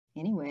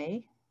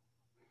Anyway,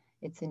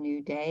 it's a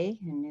new day,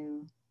 a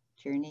new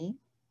journey,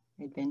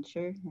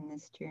 adventure in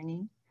this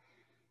journey.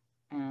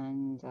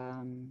 And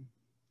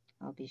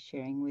I'll be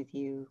sharing with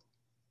you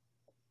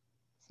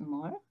some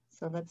more.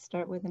 So let's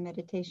start with a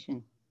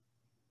meditation.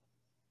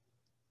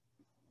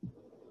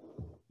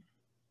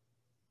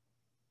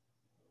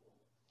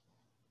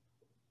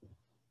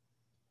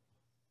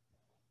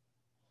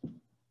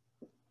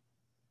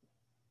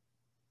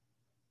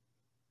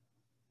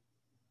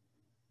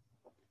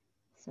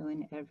 So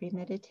in every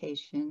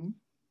meditation,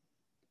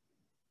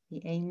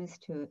 the aim is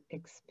to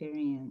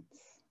experience.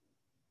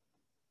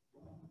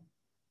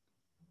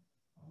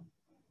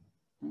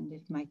 And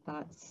if my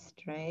thoughts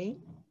stray,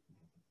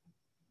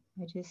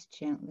 I just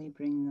gently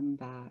bring them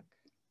back.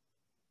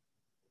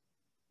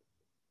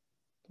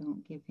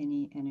 Don't give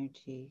any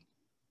energy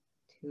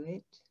to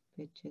it,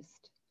 but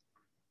just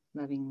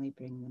lovingly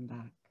bring them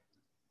back.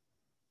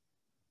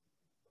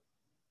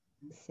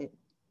 And sit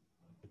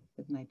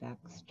with my back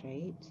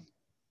straight,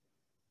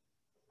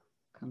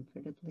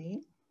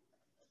 comfortably,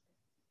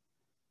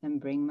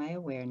 and bring my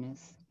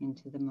awareness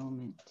into the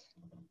moment.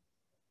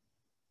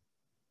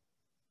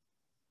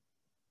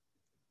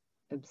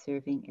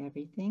 Observing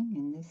everything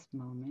in this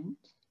moment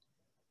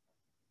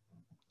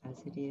as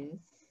it is,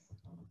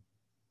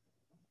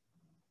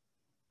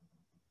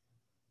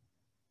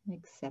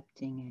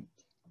 accepting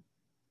it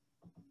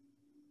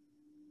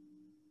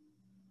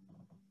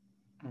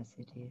as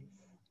it is.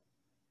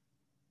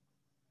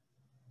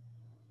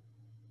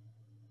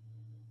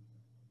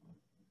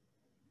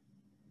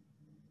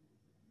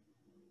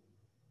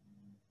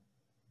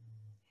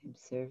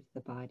 Observe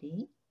the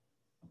body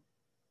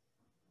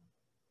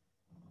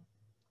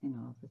and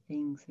all the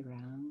things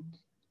around.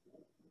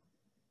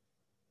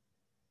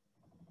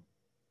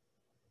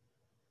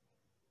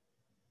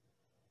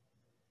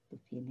 The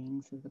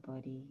feelings of the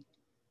body,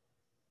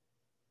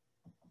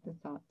 the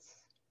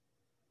thoughts,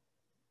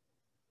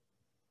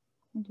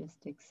 and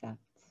just accept.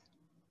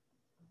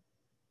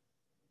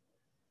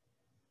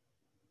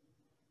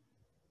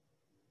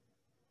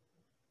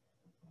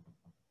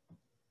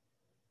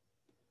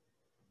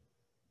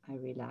 I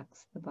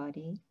relax the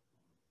body,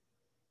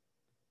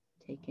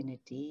 take in a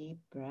deep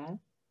breath,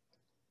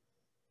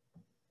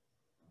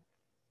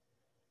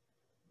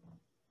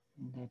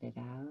 and let it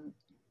out.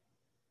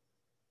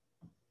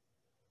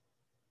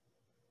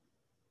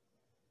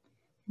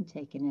 And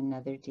take in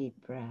another deep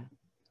breath.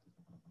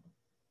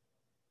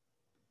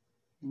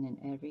 And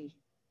in every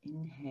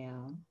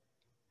inhale,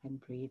 I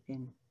breathe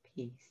in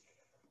peace.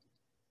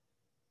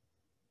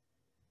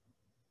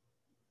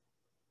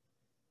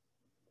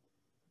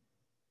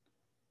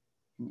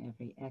 In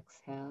every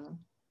exhale,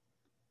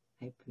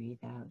 I breathe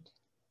out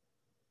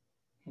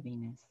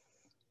heaviness,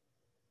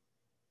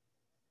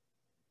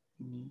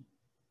 any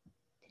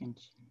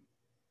tension.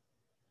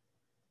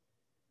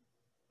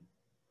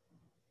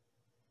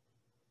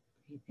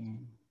 Breathe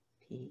in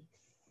peace.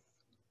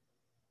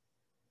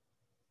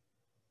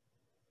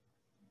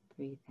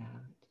 Breathe out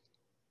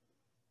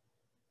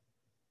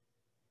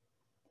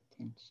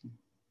tension.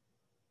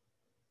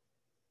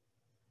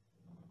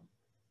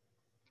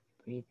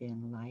 Breathe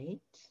in light.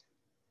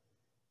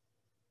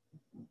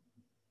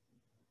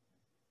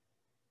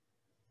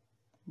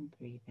 And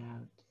breathe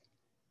out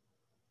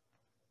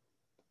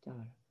dark.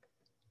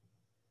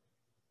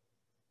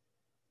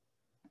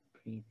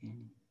 Breathe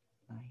in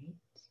light.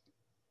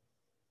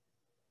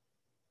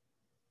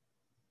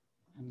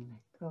 And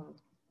let go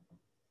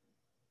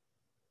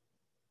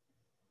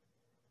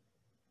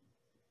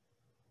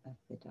of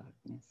the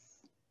darkness,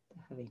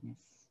 the heaviness.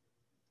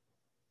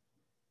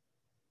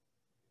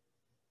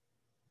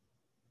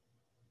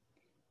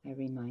 I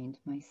remind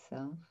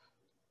myself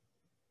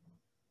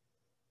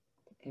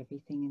that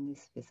everything in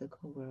this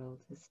physical world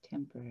is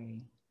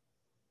temporary.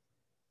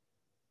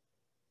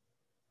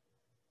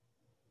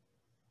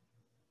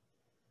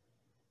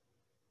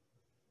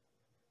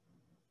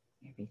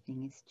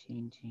 Everything is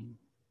changing.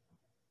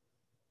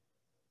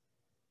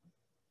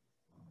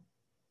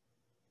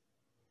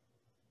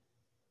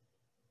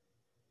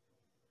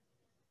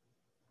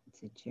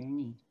 It's a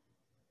journey.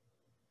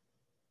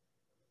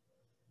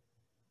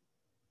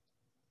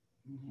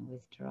 And I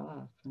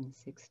withdraw from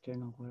this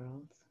external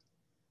world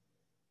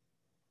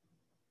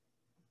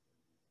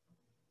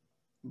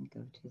and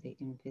go to the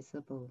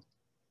invisible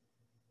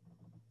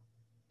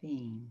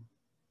being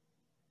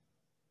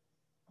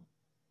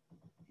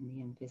in the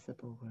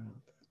invisible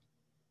world.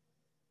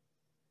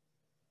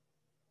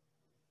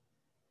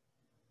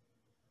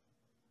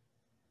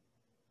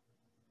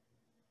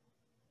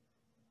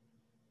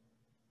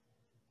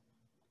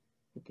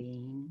 The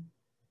being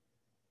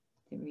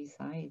that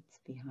resides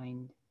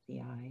behind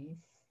the eyes,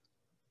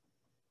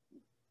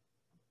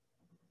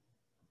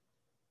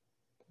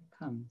 that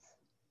comes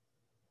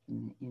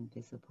from the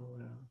invisible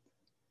world.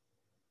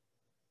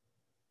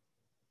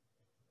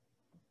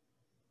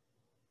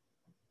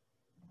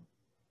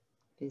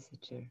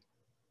 Visitor.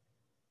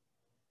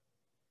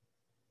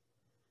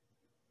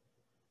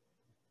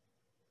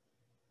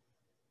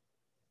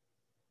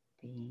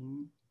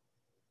 Being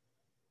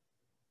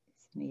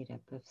is made made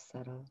up of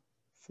subtle,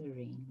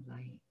 serene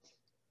light.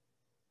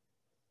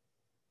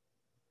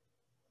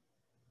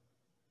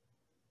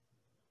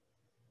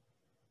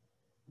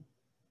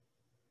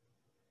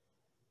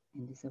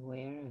 And is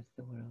aware of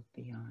the world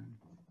beyond.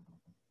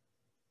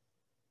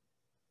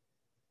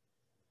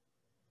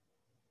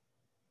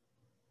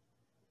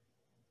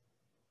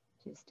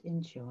 Just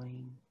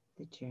enjoying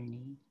the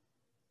journey,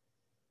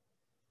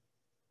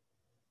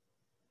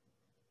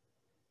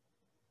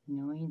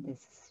 knowing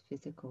this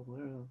physical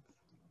world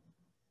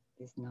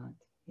is not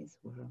his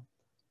world.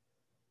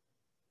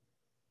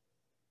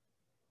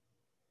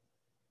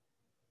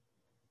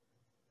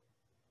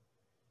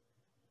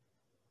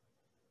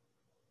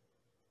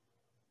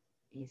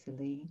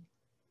 Easily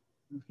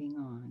moving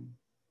on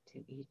to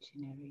each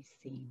and every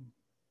scene.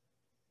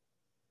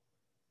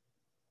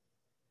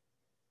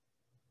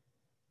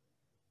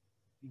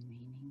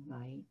 Remaining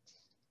light,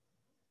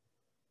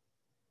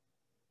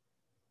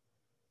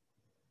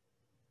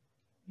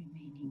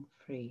 remaining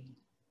free.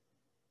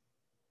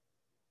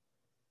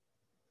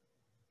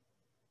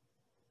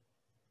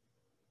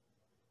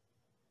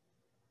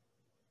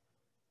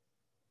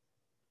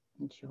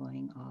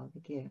 Enjoying all the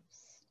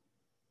gifts.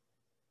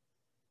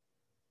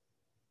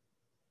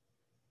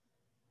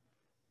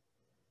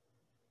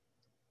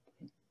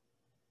 That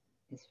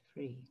is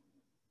free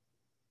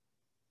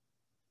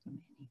from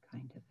any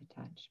kind of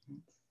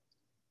attachments.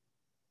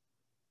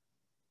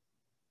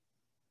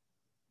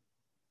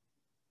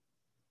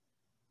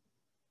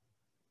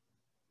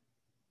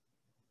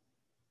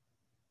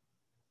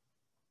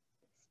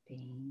 This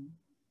being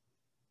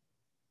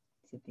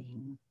is a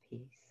being of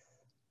peace,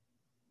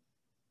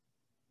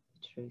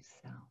 the true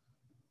self.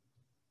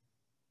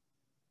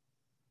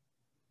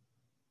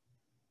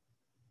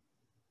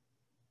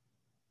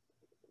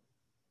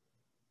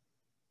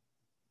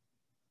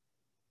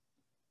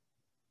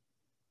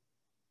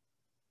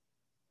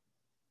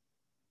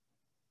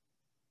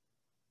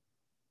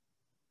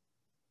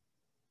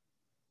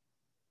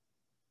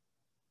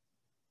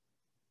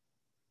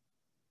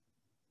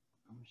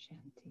 Om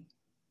Shanti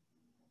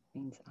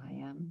means I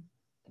am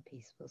a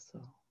peaceful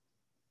soul.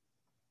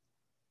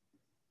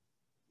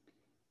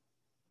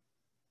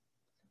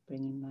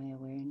 Bringing my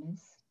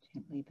awareness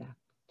gently back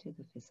to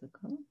the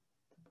physical,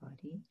 the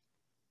body.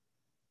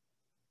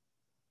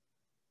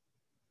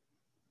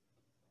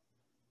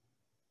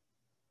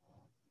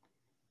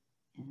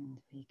 And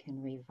we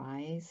can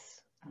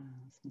revise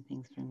some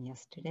things from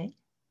yesterday.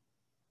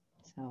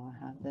 So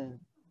I have the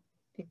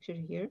picture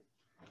here.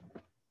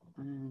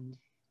 And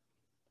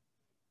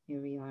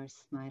here we are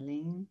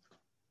smiling,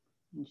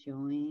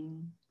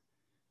 enjoying,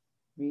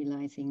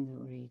 realizing that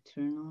we're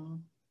eternal.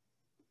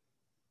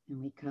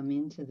 And we come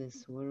into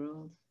this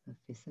world, the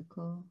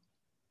physical,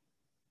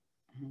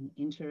 and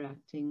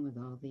interacting with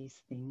all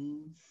these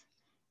things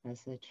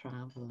as a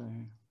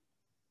traveler,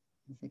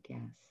 as a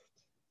guest.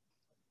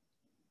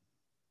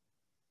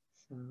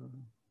 So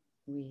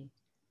we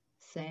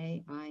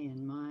say I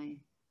and my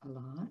a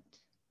lot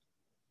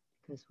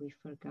because we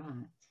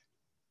forgot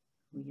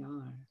we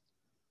are.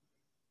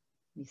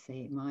 We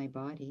say my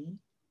body,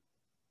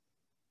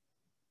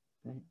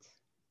 but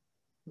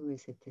who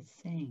is it that's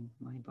saying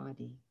my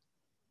body?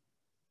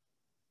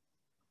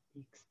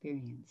 The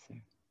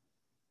experiencer.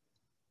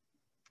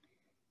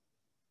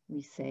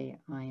 We say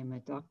I am a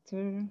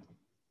doctor,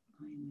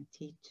 I am a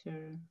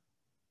teacher,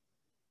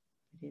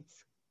 but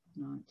it's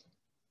not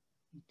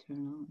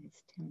eternal,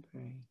 it's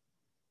temporary.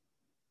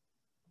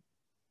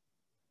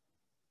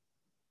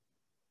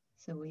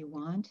 So we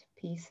want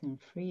peace and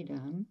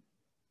freedom,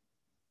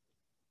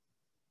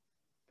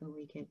 but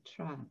we get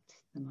trapped.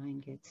 The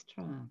mind gets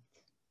trapped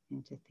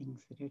into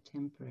things that are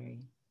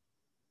temporary.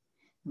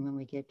 And when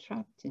we get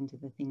trapped into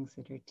the things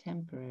that are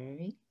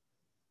temporary,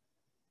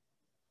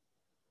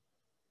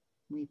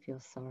 we feel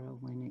sorrow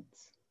when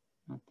it's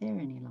not there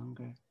any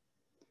longer.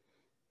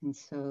 And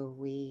so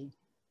we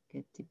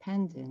get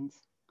dependent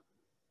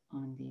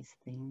on these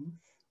things,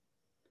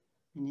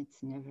 and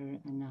it's never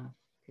enough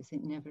because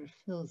it never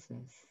fills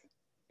us,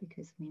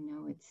 because we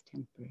know it's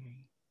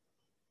temporary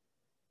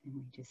and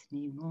we just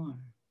need more.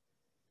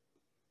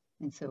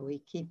 And so we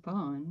keep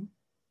on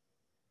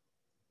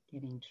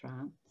getting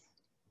trapped.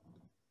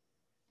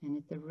 And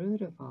at the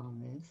root of all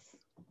this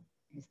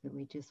is that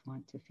we just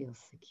want to feel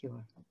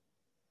secure.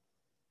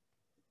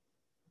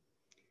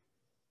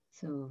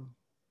 So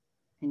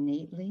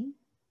innately,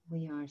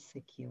 we are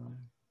secure.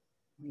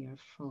 We are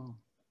full.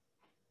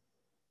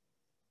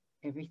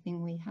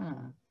 Everything we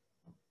have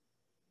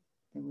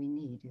that we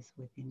need is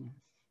within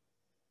us.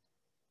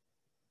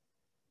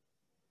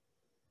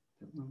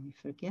 But when we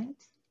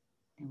forget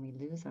and we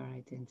lose our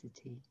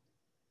identity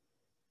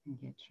and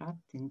get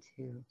trapped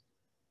into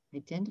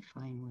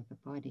identifying with the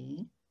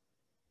body,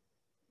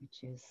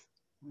 which is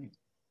what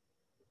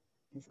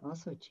is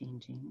also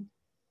changing,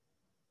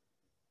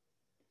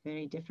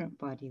 very different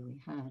body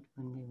we had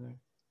when we were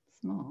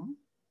small.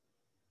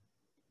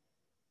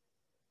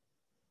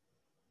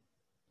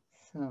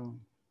 So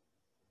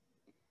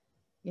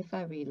if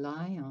I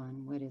rely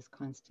on what is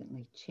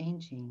constantly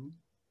changing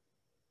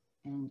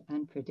and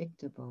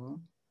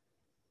unpredictable,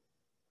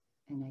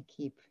 and I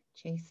keep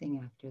chasing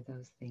after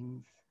those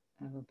things,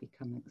 I will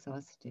become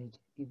exhausted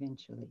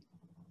eventually.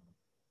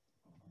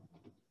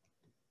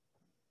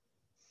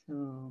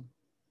 So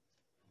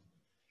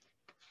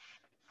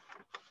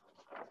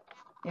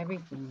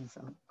everything is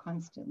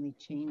constantly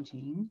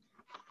changing.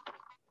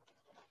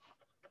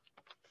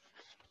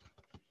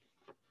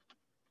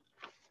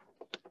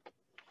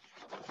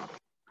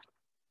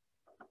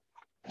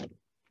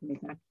 Way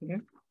back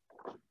here.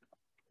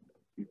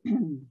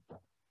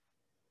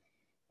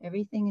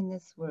 Everything in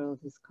this world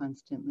is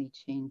constantly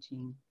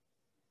changing,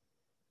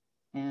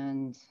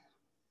 and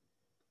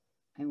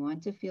I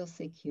want to feel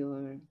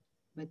secure,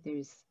 but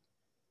there's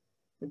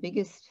the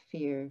biggest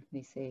fear,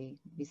 they say,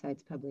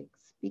 besides public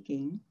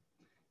speaking,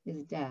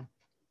 is death.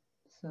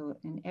 So,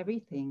 in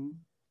everything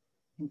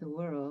in the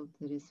world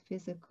that is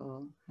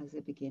physical has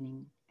a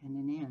beginning and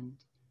an end.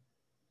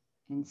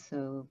 And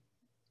so,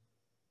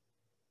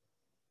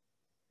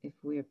 if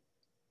we're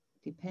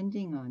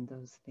depending on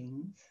those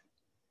things,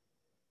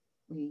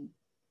 we're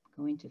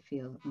going to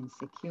feel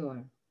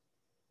insecure.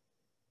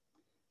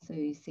 So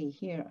you see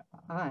here,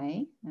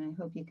 and I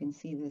hope you can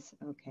see this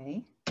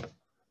okay.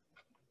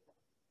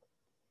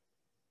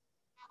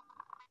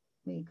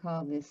 We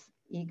call this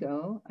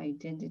ego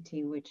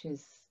identity, which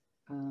is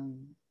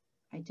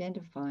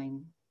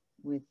identifying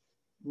with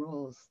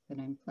roles that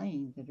I'm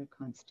playing that are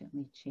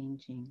constantly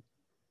changing.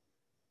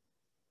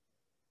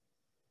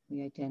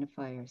 We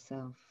identify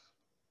ourselves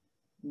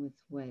with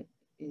what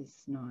is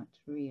not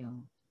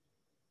real.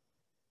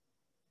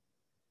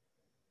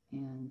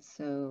 And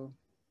so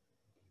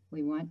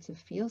we want to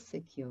feel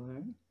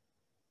secure,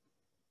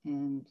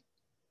 and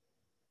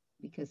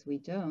because we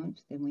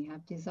don't, then we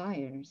have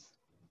desires.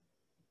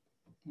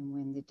 And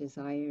when the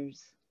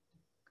desires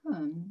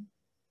come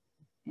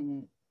in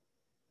an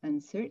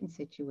uncertain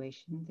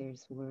situation,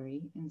 there's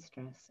worry and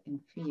stress and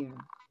fear.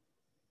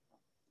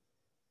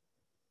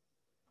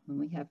 When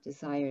we have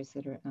desires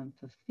that are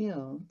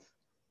unfulfilled,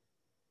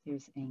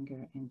 there's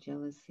anger and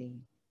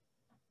jealousy.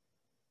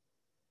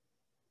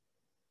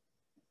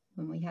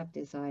 When we have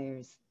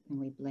desires and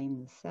we blame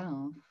the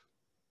self,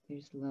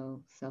 there's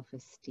low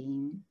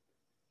self-esteem,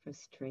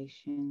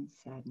 frustration,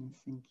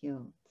 sadness, and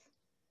guilt.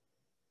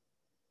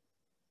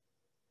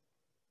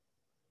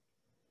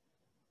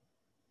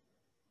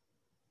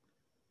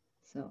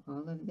 So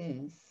all of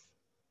this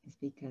is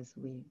because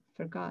we've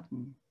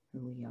forgotten who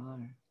we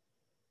are.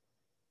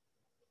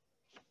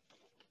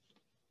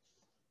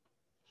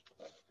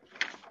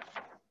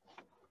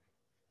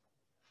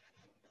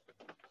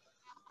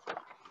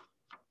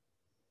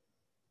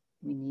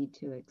 We need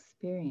to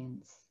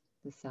experience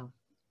the self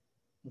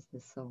as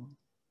the soul.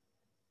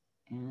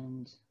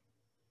 And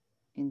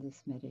in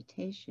this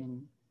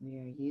meditation, we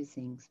are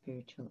using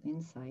spiritual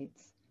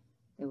insights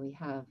that we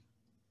have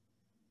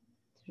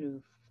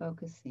through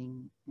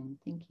focusing and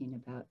thinking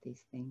about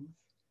these things,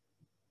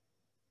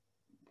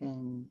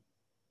 then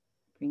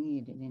bringing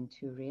it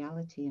into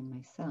reality in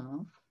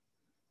myself,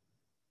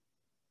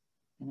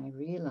 and I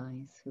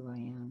realize who I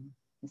am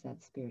as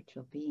that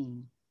spiritual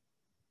being.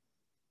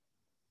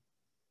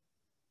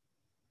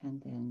 And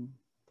then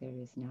there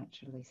is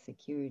naturally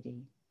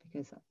security,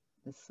 because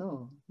the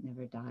soul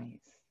never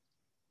dies.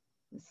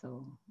 The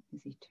soul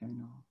is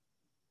eternal.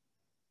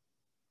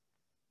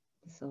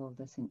 The soul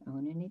doesn't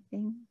own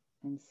anything,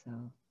 and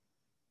so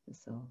the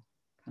soul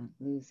can't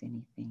lose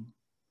anything.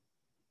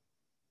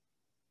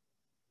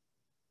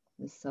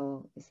 The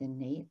soul is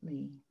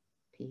innately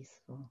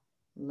peaceful,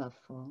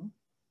 loveful,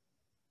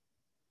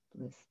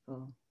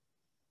 blissful,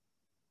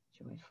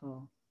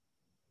 joyful,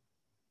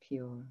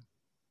 pure,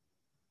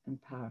 and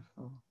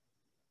powerful,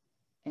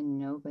 and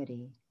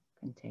nobody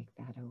can take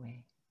that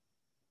away.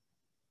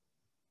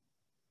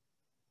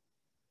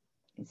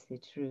 It's the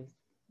truth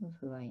of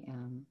who I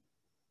am.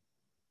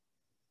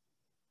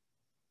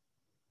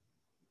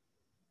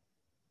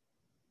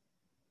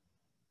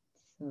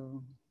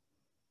 So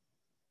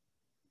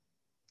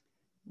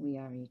we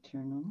are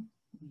eternal,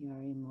 we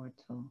are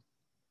immortal,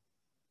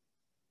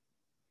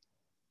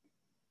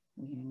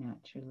 we are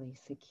naturally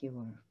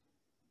secure.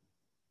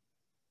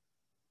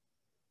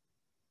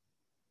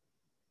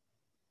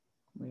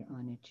 We're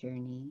on a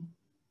journey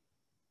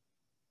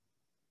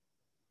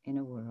in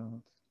a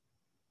world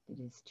that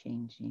is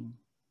changing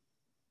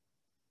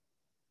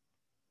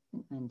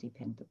and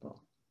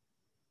undependable.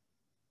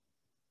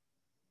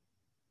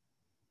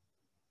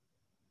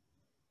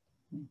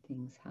 When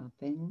things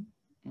happen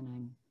and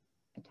I'm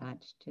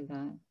attached to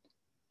that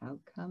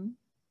outcome,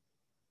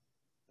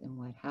 then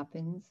what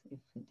happens if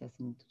it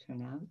doesn't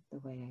turn out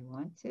the way I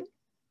want to?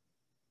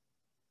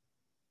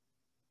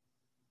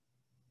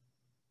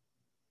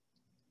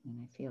 And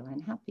I feel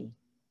unhappy.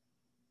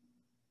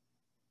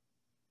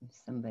 If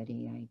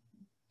somebody I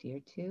dear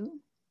to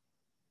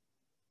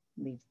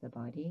leaves the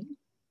body,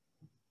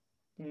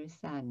 there is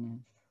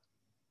sadness.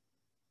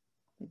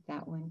 But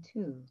that one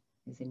too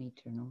is an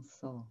eternal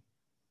soul.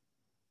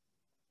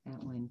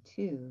 That one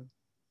too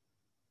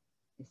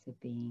is a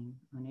being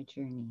on a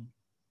journey.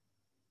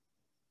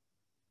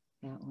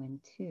 That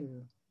one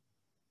too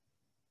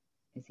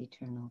is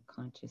eternal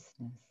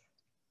consciousness.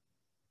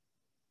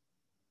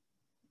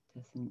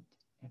 doesn't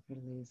ever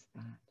lose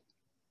that.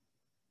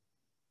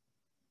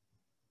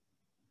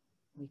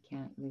 We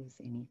can't lose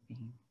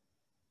anything.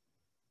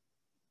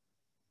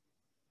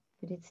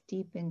 But it's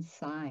deep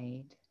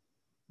inside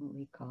what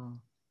we call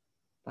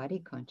body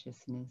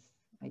consciousness,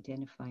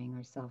 identifying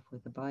ourselves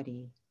with the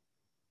body,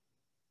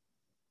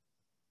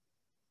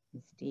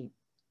 this deep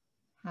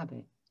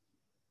habit.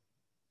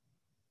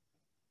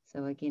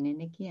 So again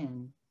and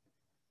again,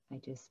 I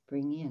just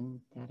bring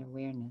in that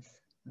awareness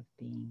of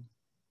being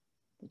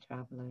the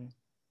traveler,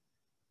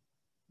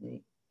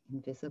 the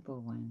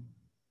invisible one,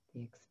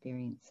 the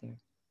experiencer.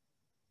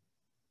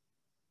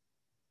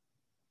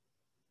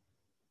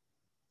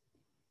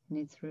 And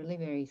it's really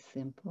very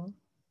simple,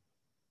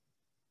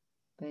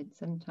 but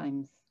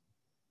sometimes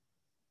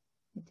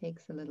it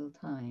takes a little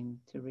time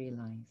to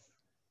realize.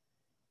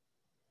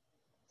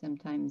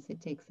 Sometimes it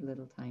takes a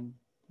little time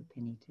for the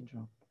penny to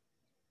drop.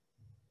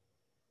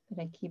 But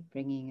I keep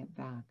bringing it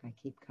back. I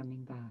keep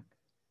coming back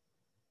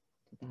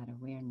to that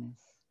awareness.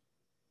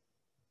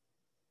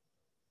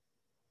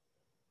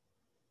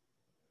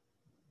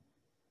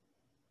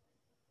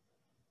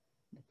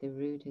 But the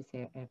root of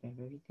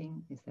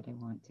everything is that I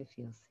want to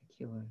feel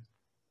secure.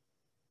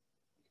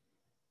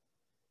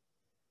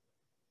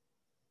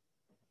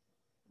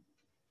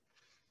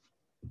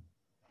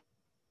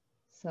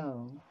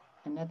 So,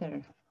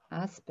 another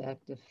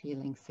aspect of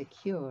feeling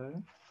secure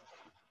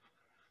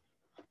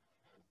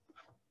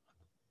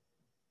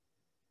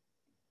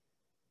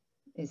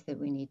is that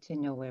we need to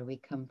know where we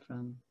come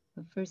from.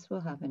 But first we'll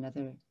have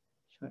another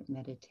short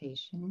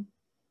meditation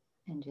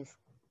and just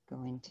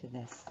go into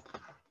this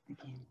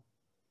again.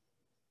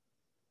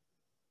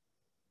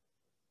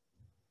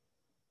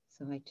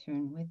 So I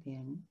turn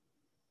within.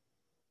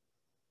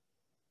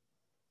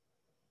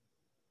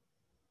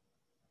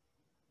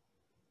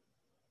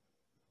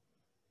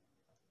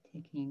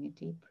 Taking a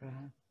deep breath.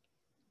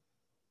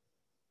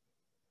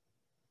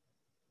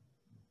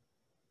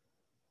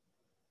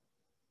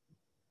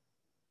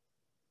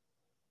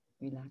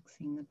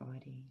 Relaxing the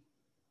body.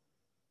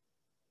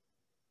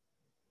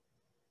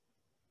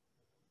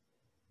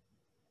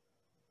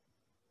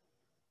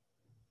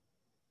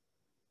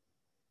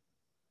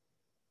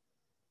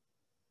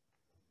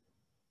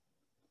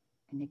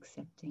 And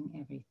accepting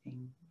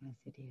everything as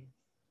it is.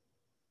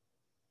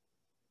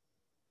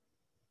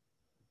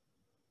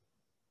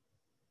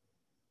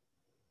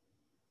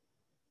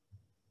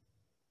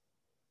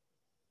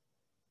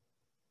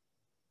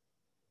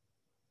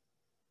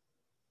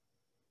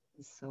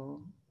 The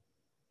soul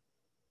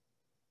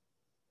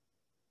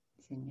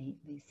is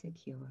innately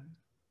secure,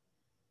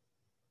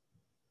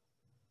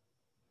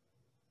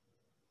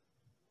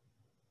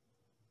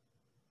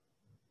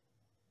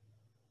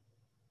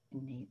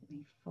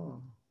 innately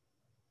full,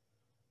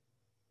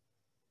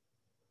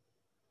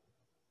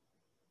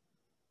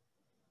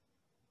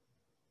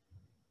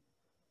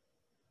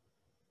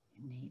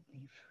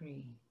 innately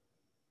free,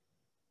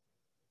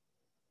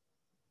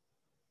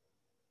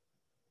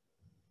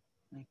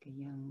 like a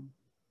young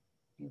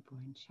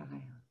newborn child.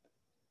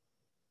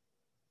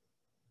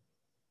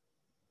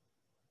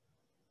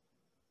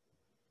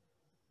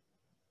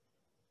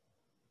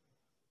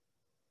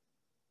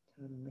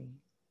 Totally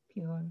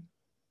pure,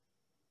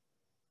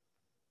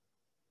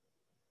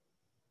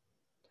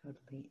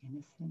 totally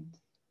innocent,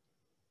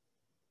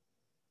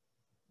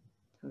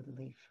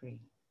 totally free.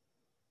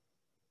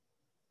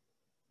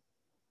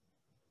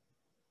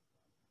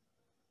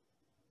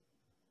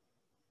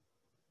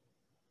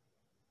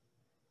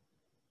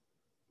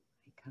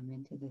 I come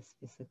into this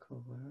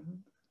physical world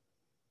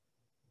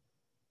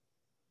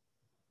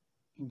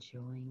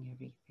enjoying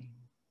everything.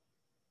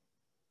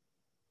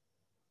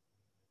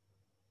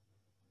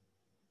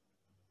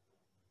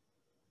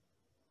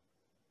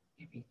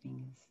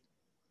 Everything is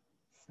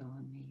so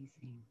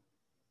amazing.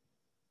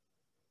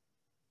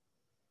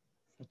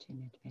 Such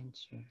an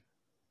adventure.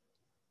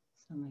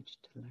 So much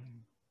to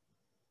learn.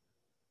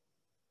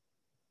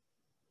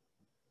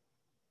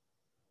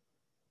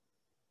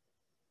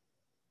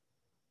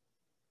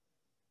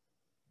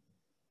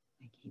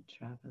 I keep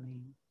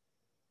traveling,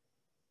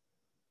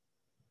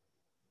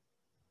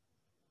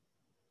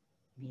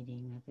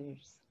 meeting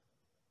others,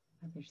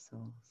 other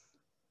souls,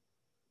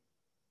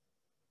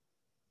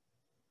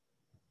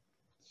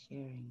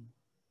 sharing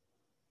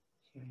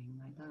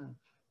my love,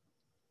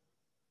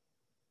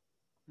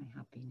 my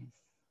happiness.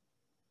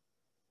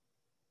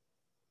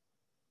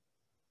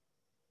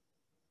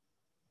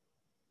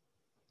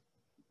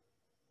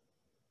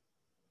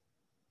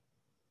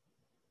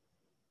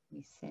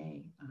 We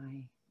say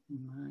I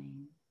and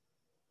mine,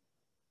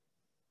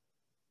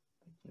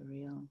 but the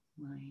real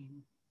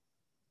mine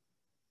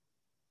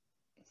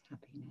is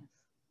happiness.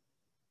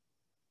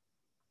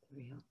 The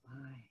real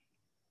I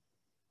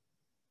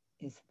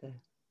is the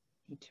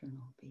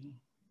eternal being.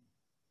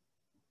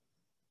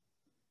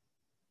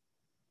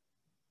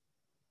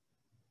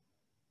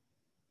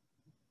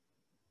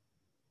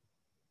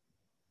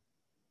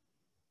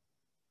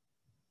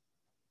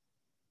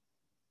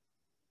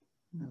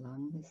 And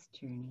along this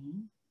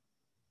journey,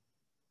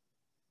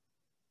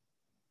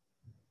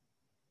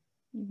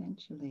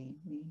 eventually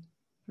we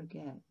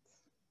forget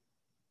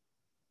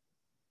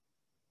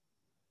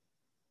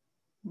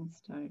and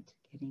start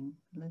getting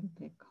a little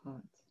bit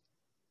caught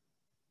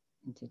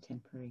into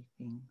temporary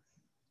things.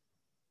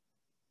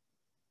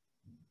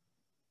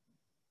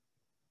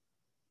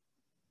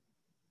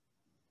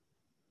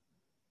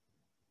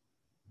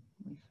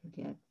 We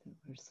forget that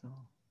we're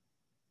soul.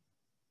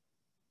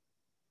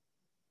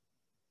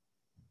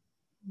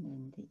 And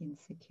then the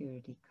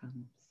insecurity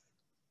comes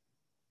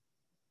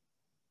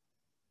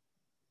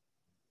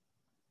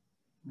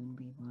when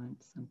we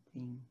want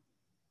something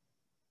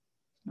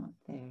that's not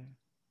there.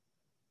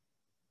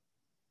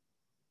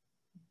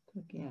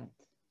 Forget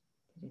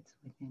that it's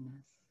within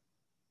us.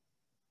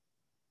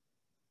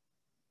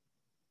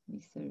 We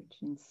search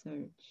and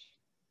search,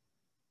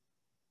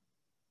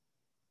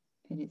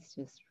 and it's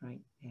just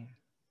right there.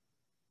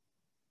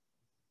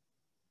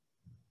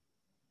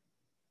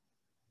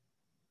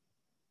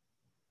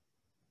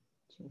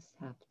 Just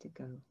have to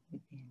go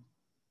within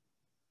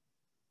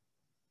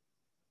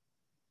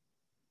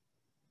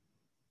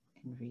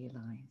and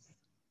realize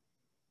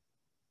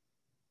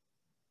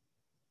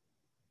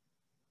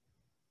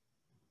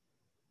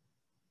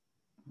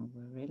what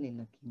we're really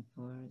looking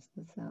for is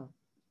the self,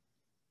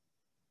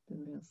 the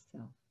real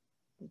self,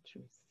 the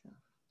true self,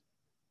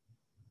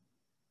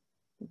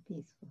 the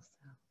peaceful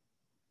self,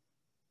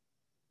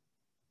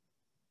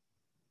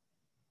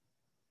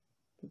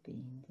 the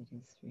being that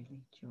is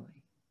really joy.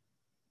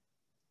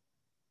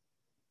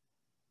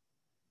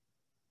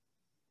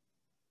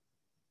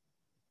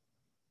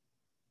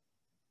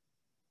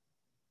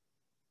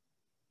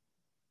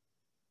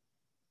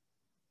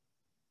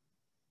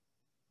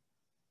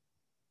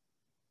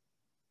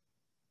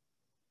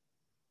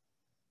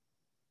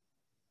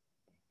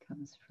 It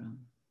comes from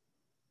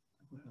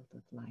a world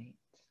of light.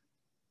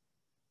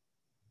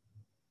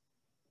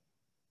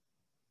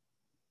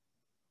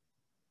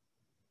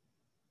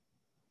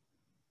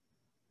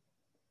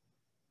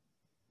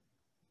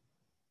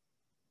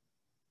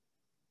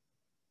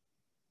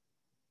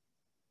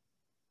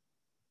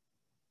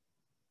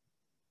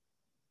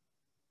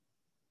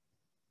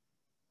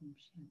 Om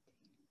Shanti.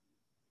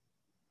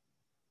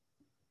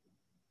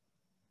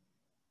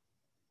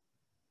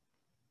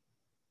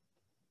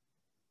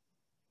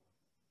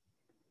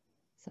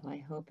 So I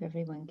hope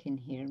everyone can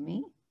hear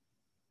me.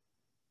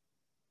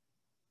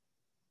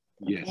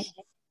 Yes. Okay.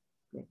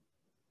 Good.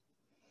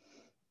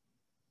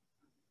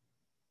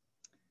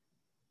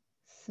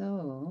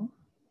 So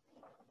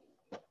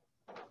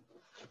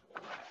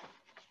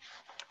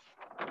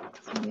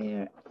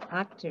we're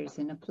actors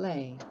in a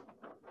play.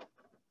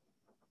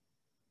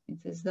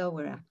 It's as though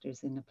we're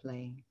actors in a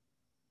play.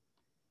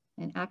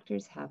 And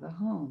actors have a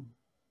home.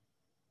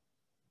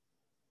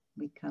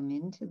 We come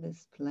into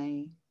this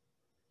play,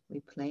 we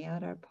play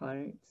out our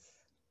parts,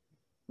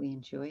 we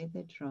enjoy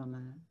the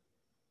drama,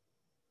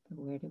 but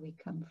where do we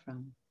come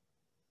from?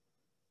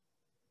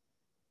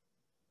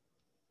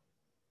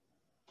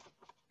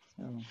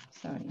 So,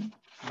 sorry.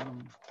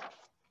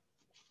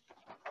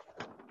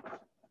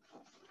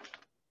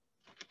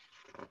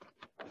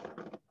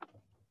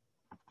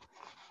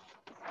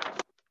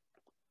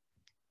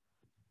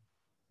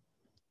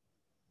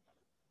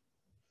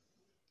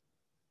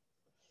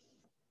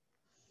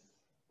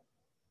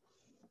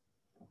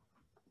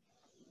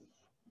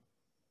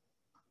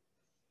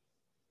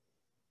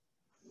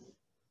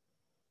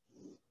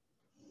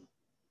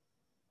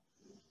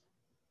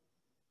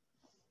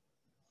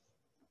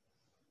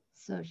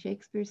 So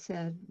Shakespeare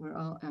said we're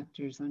all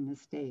actors on the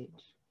stage.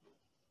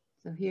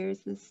 So here's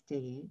the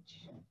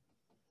stage.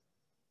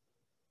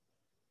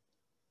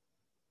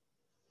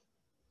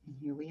 And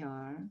here we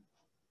are.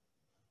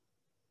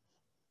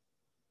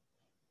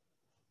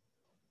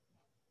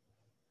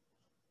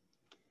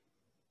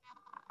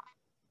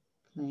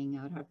 Playing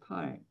out our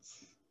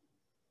parts.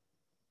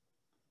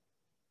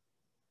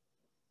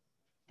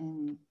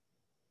 And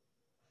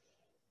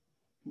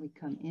we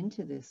come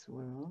into this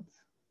world.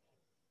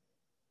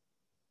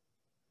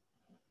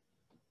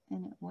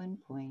 And at one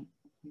point,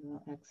 we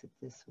will exit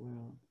this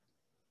world.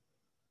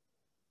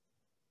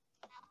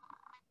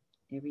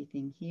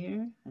 Everything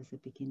here has a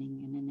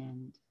beginning and an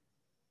end.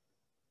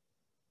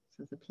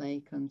 So the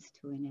play comes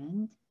to an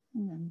end,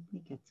 and then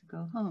we get to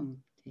go home,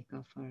 take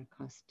off our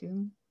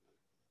costume,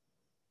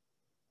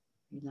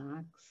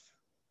 relax,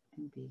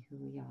 and be who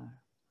we are.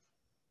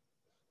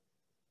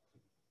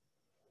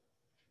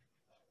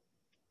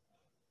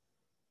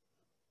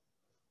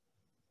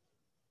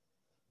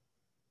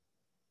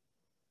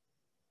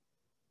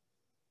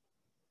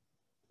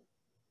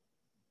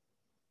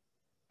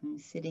 I'm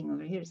sitting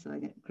over here, so I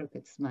got a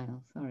crooked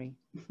smile, sorry.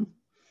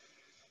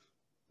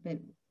 But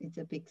it's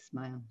a big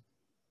smile.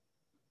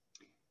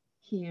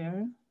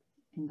 Here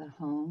in the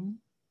home,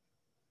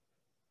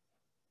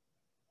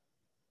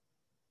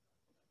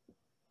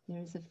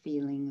 there is a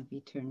feeling of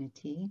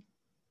eternity.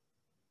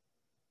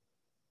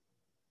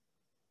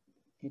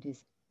 It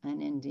is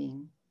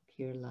unending,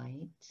 pure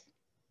light,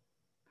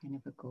 kind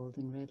of a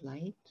golden red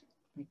light,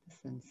 like the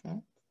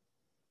sunset.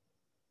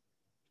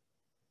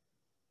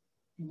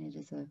 And it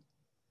is a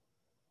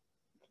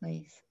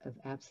place of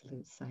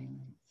absolute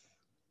silence.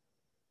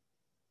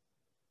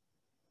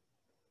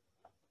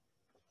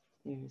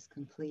 There is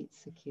complete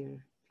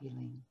secure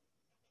feeling.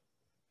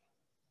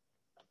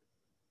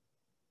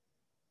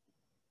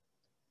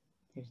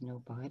 There's no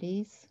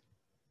bodies,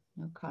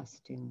 no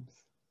costumes,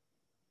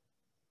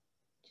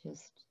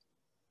 just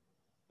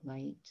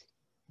light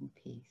and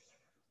peace.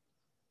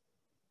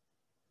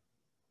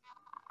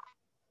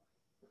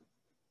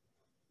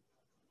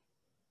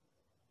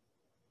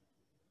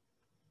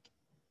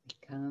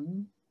 We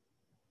come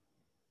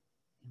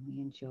and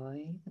we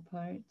enjoy the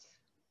part.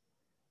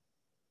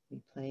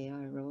 We play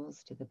our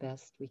roles to the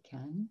best we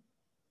can.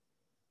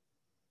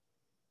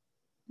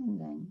 And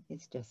then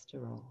it's just a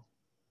role.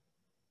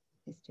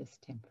 It's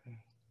just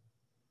temporary.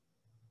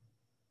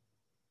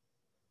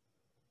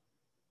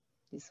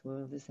 This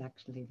world is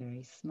actually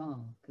very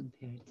small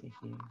compared to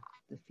here.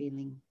 The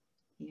feeling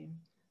here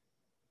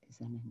is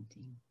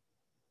unending,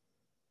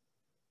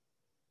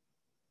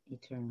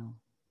 eternal,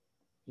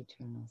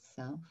 eternal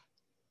self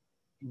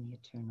and the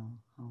eternal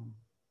home.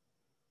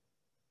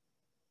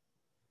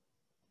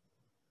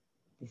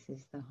 This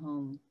is the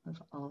home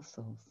of all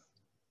souls.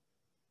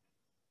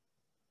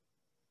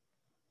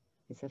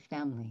 It's a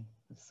family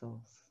of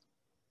souls.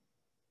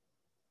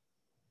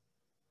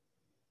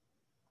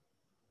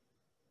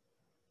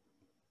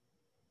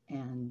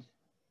 And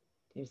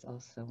there's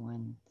also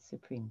one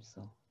supreme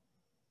soul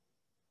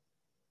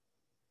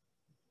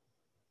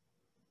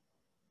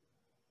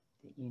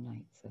that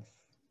unites us.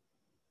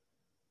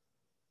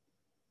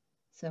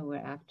 So we're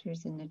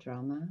actors in the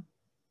drama,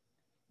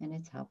 and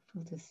it's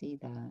helpful to see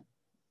that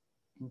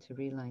and to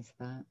realize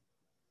that,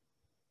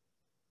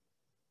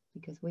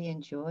 because we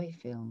enjoy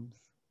films,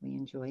 we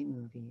enjoy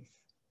movies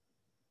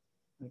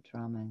or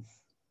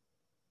dramas.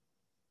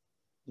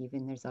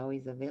 Even there's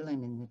always a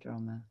villain in the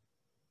drama.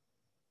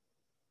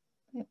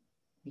 But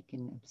we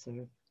can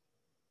observe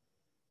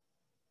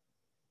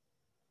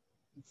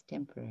it's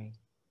temporary.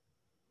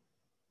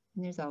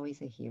 And there's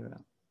always a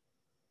hero.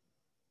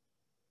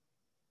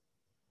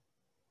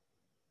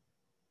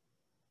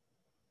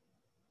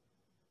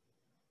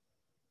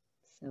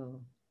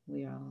 So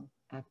we're all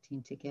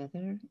acting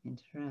together,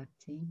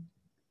 interacting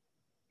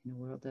in a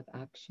world of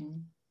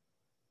action.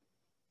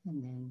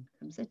 And then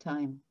comes a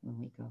time when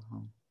we go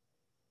home.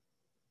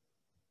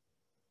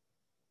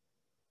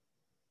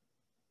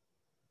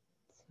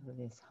 So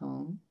this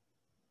home,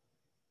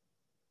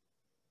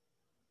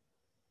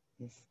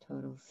 this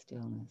total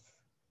stillness,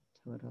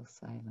 total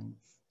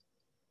silence.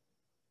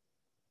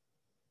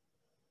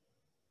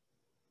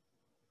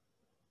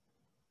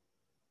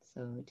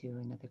 So do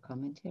another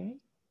commentary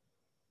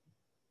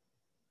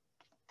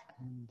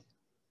and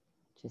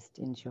just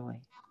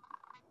enjoy.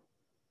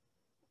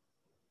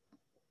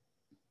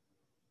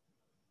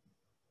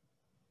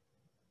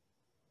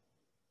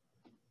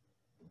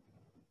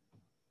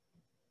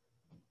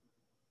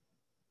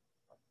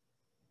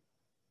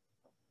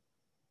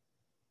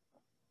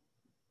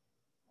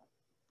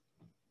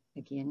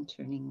 Again,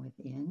 turning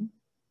within,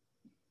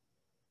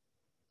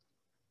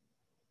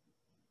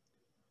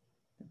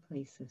 the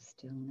place of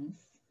stillness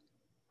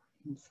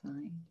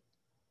inside.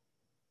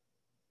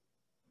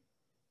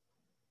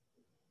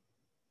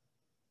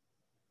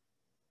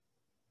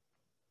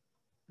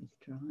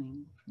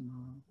 Withdrawing from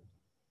all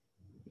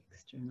the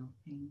external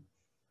things.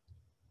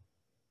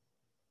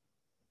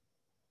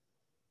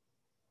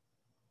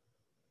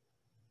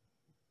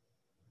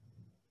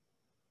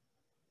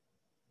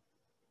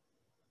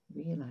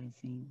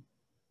 Realizing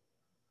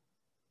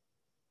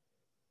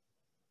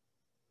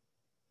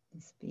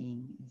this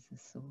being is a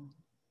soul,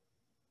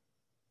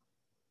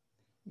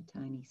 a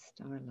tiny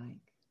star-like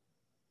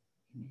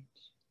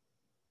image,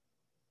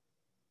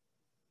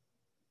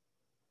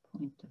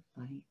 point of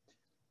light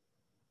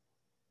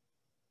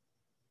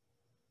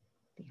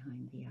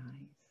behind the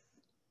eyes,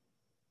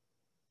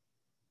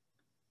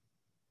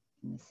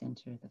 in the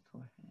center of the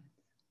forehead.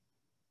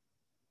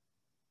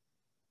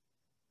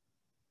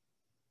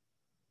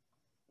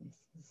 This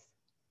is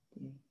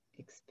the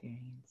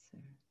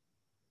experiencer,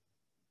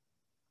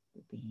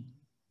 the being,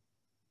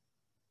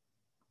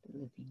 the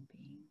living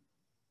being,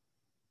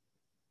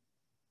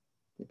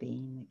 the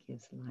being that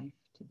gives life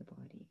to the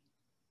body.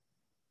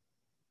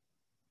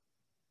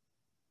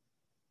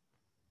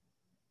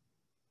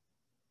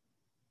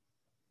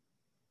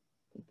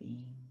 The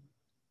being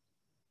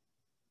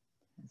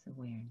has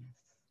awareness,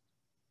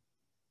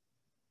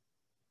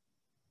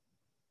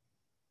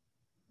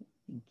 the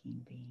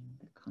thinking being,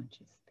 the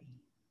conscious being.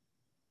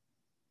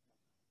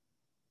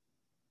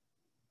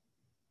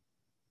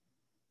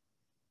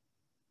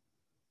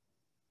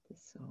 The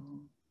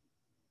soul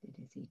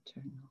that is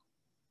eternal.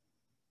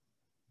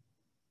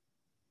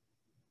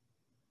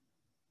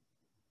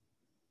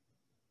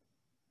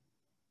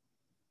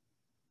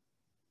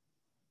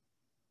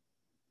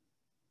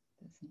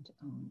 Doesn't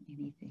own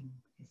anything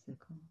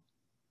physical,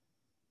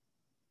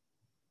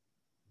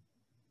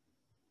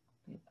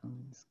 but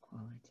owns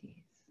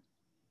qualities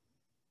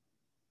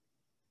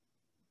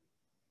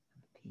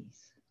of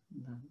peace,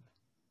 love,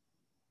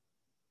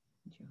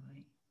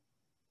 joy,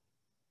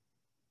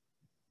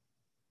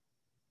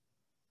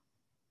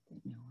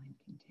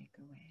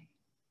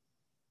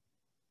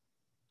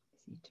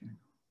 eternal.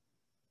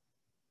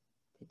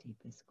 The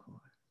deepest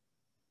core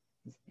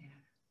is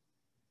there.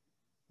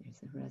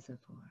 There's a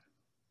reservoir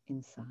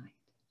inside.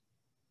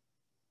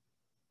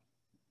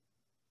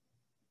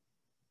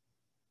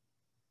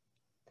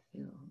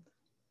 Filled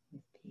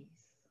with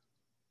peace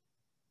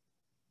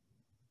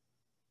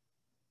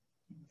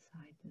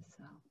inside the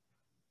self.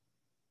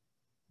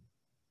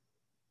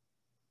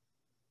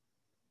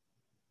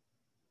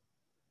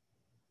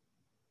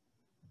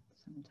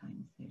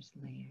 Sometimes there's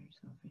layers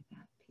over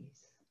that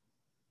peace,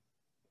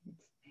 but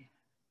it's there.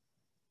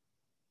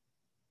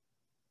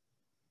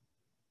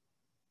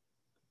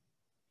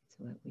 It's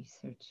what we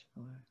search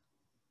for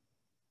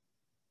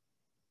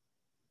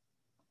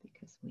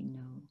because we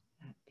know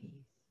that peace.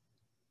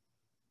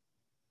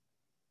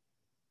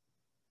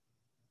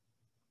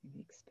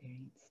 We've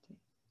experienced it.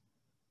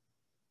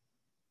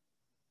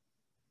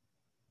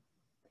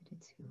 But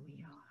it's who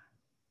we are.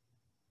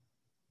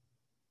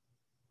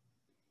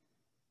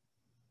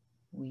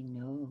 We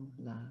know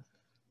love.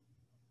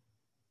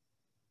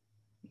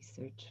 We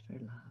search for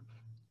love.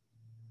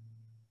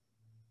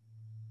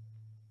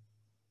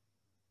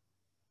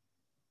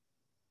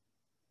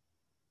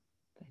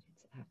 But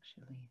it's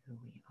actually who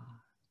we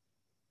are.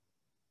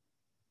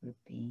 We're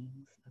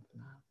beings of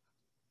love.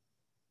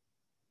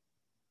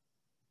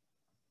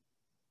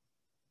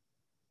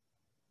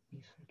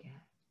 We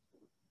forget.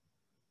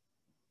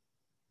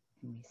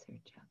 And we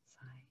search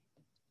outside.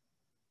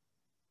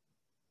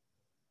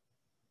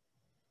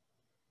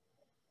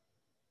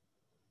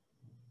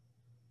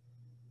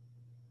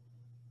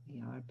 We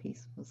are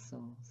peaceful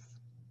souls.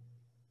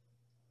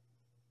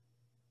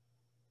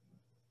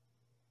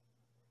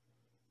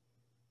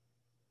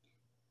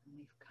 And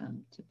we've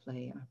come to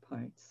play our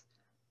parts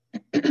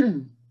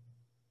in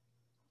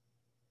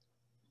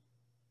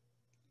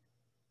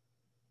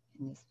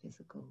this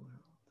physical world.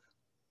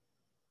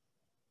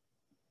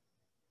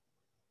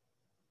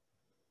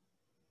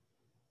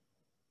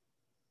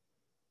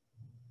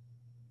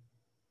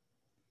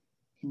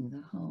 In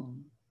the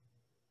home,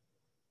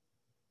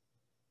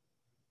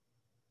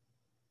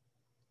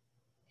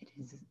 it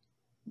is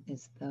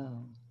as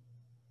though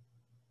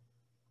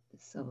the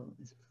soul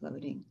is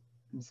floating.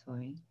 I'm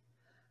sorry.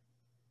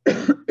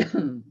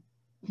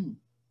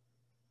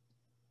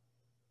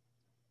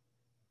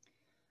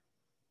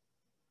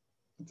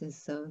 It's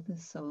as though the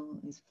soul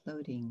is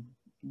floating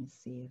in a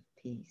sea of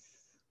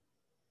peace.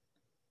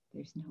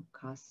 There's no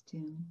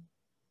costume.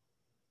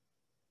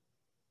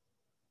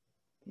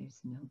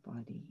 There's no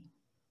body.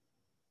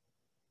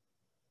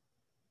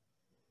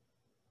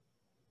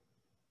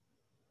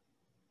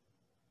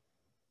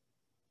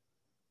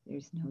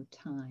 There's no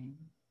time.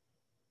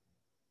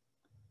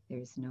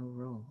 There's no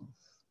roles.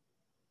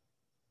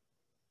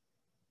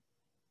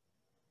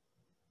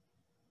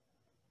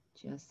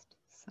 Just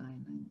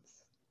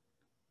silence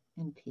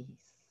and peace,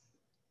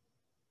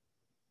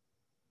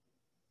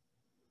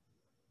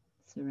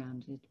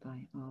 surrounded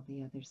by all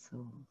the other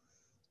souls,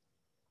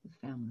 the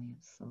family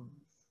of souls.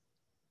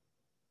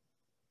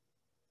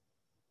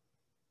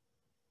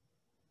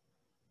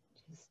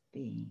 Just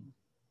being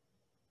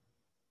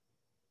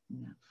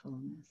in that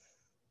fullness,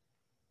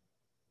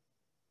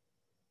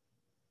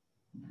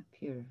 in that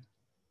purity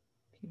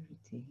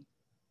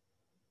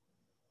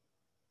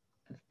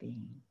of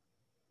being.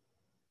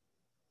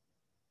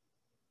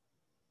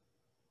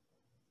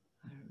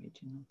 Our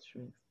original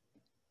truth.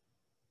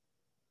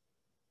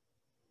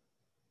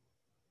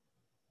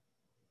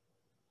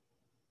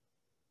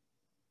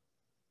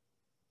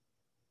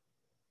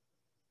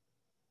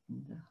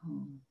 In the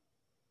home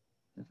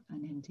of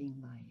unending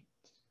light.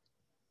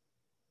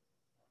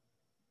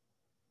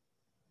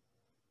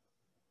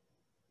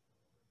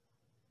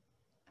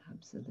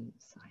 Absolute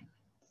silence.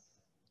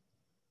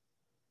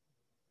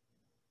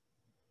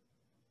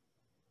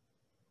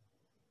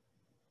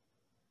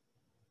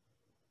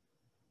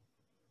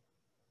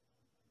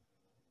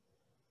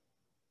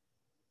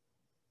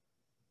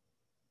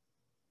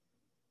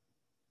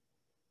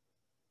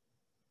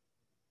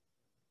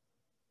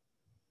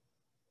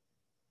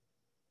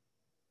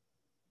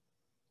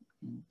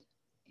 And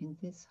in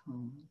this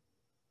home,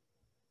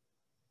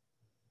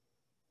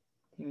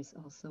 there is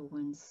also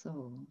one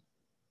soul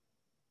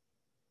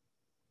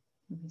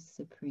who is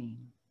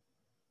supreme.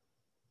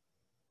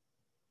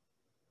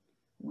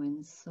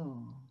 One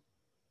soul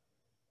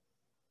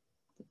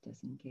that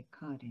doesn't get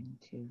caught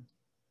into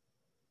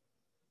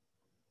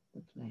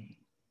the play.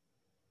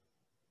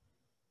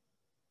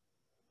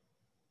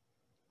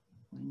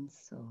 One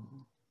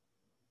soul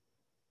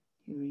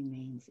who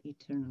remains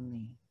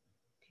eternally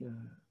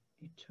pure,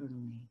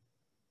 eternally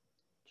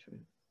true,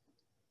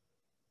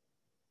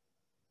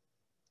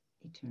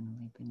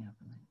 eternally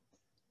benevolent.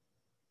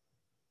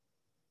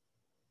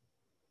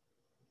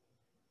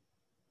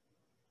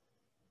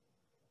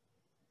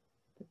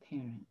 The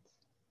parent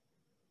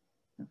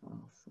of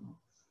all souls.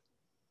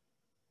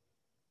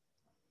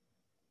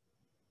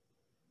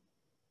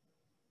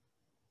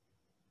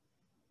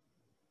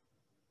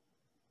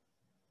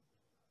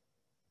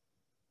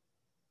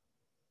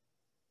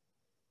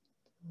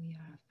 We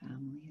are a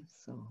family of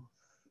souls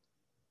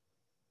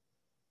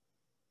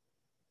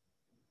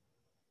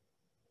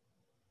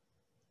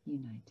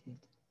united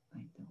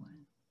by the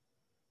One.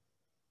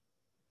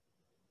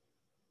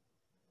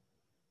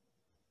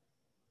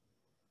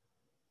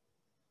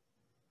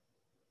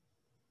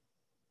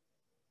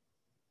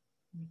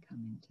 We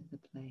come into the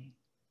play.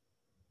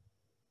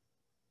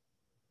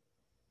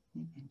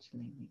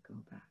 Eventually we go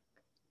back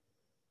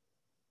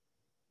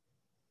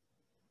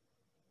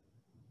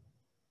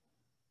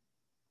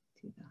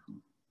to the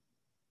home.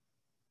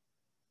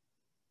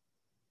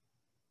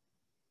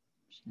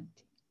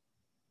 Shanti.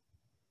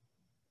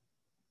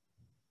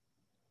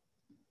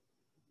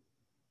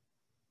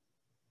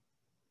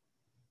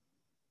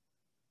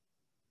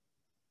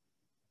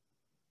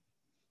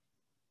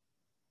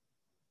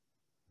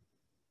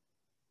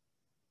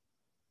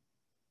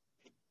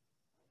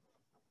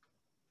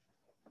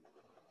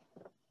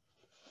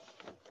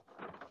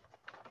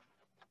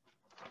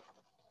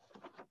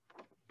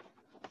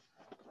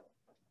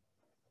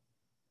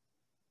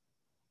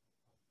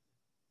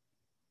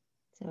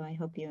 So I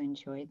hope you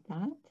enjoyed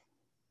that.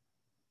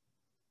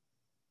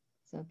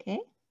 It's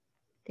okay?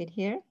 Good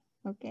here?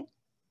 Okay.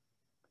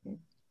 Good.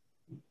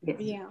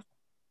 Yeah.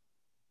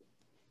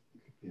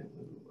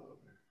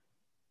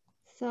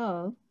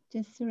 So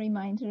just a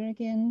reminder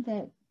again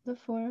that the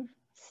 4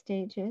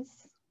 stages.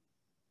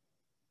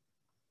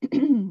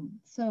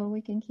 So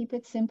we can keep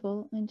it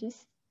simple and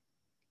just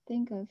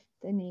think of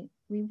the need.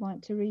 We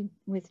want to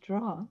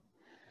withdraw.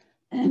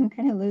 I'm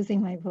kind of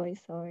losing my voice,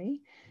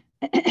 sorry.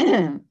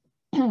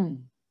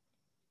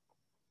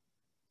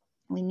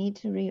 We need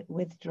to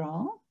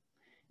withdraw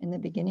in the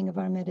beginning of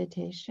our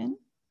meditation.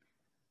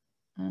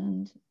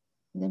 And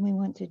then we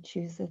want to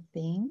choose a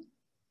theme.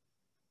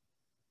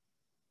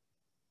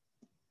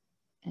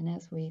 And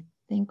as we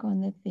think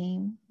on the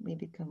theme, we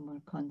become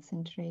more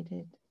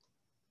concentrated.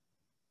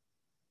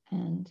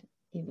 And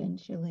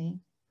eventually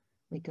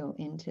we go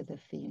into the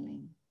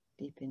feeling,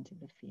 deep into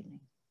the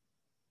feeling.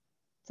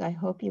 So I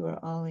hope you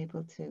are all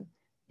able to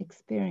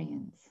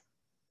experience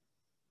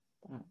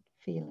that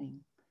feeling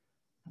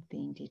of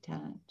being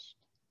detached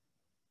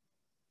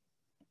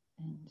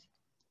and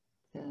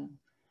the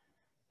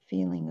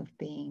feeling of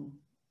being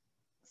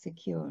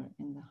secure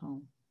in the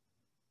home.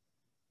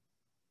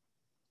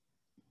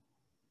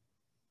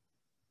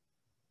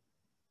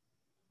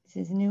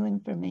 This is new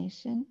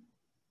information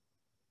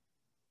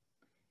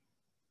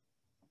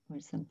or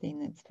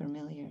something that's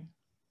familiar.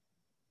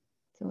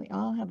 So we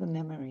all have a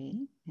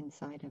memory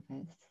inside of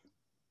us.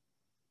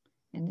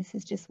 And this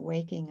is just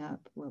waking up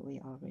what we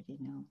already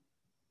know.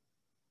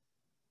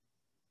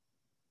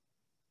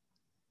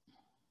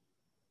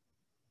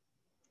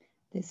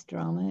 This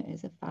drama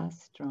is a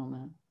fast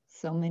drama.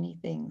 So many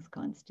things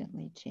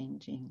constantly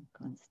changing,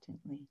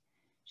 constantly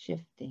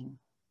shifting.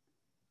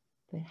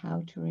 But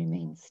how to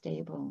remain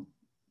stable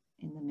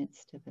in the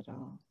midst of it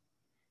all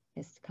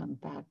is to come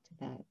back to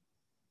that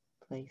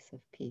place of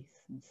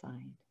peace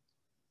inside,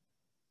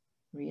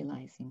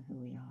 realizing who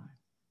we are.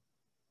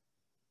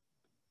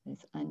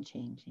 It's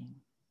unchanging,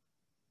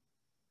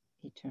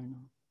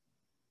 eternal.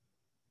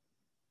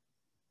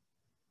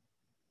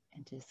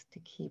 And just to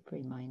keep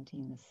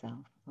reminding the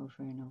self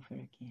over and over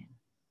again.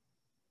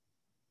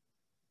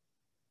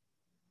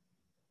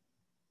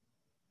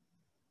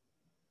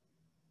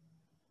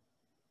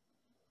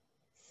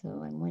 So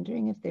I'm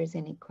wondering if there's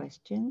any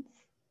questions.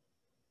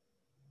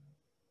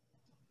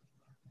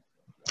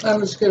 I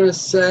was going to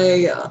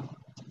say,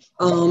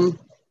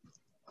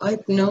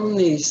 I've known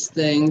these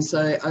things.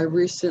 I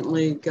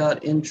recently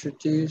got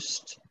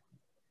introduced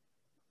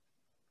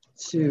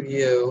to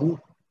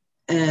you,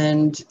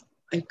 and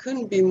I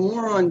couldn't be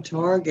more on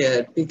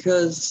target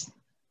because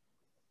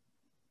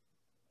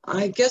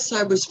I guess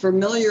I was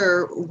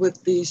familiar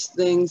with these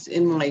things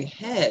in my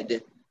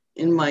head,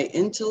 in my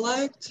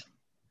intellect,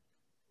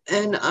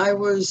 and I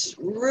was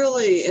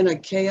really in a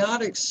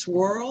chaotic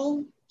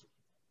swirl.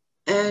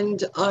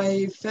 And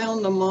I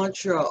found the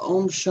mantra,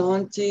 Om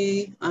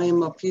Shanti, I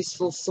am a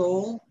peaceful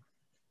soul.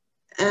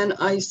 And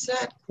I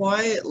sat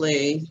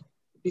quietly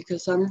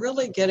because I'm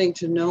really getting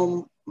to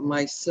know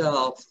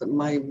myself,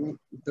 the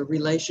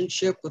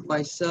relationship with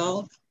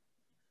myself.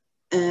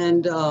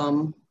 And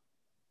I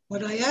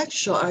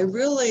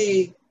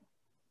really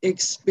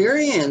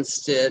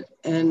experienced it.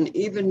 And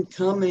even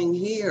coming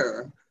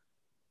here,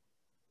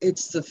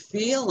 it's the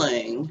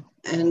feeling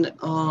and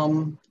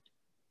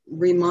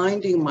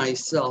reminding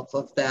myself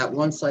of that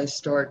once I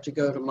start to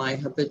go to my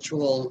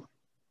habitual,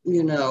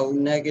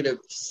 negative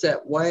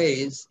set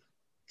ways,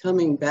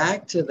 coming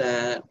back to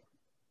that.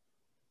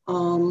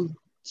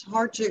 It's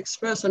hard to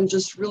express. I'm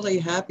just really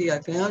happy I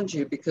found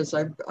you because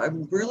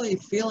I'm really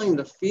feeling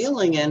the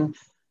feeling, and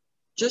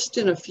just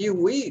in a few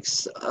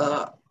weeks,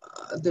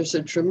 there's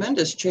a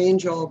tremendous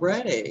change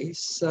already.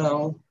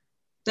 So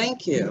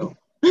thank you.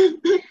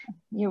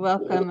 You're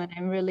welcome, and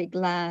I'm really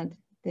glad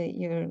that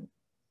you're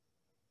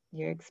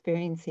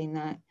experiencing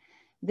that.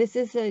 This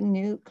is a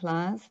new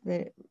class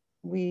that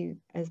we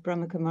as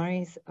Brahma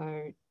Kumaris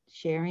are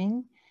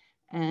sharing,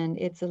 and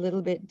it's a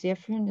little bit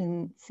different,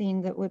 and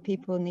seeing that what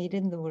people need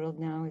in the world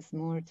now is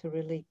more to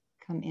really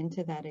come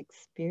into that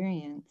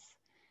experience.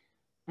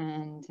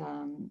 And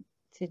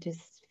to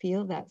just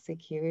feel that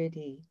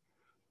security.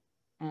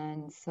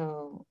 And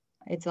so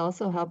it's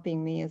also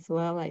helping me as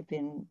well. I've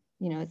been,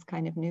 you know, it's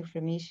kind of new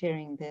for me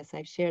sharing this.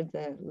 I've shared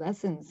the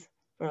lessons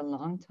for a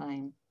long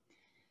time,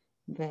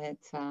 but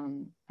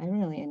I'm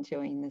really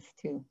enjoying this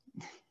too.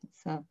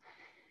 So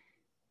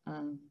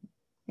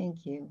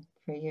thank you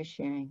for your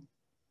sharing.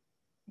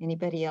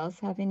 Anybody else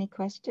have any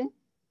question?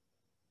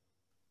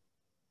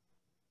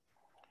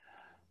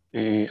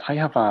 I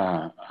have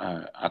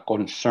a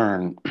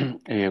concern.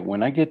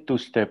 When I get to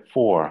step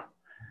 4,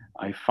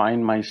 I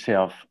find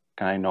myself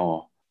kind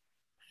of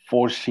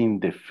forcing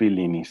the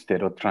feeling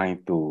instead of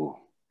trying to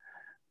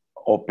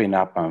open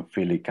up and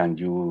feel it. Can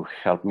you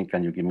help me?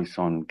 Can you give me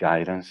some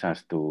guidance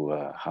as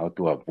to how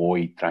to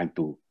avoid trying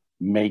to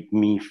make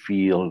me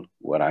feel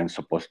what I'm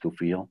supposed to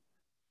feel?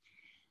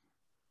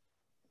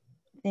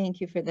 Thank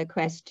you for the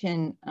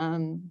question.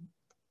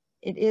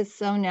 It is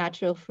so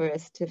natural for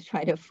us to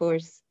try to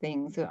force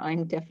things. So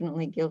I'm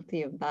definitely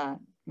guilty of that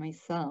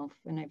myself.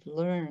 And I've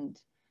learned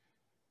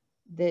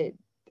that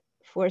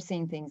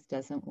forcing things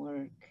doesn't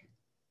work.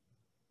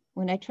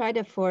 When I try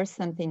to force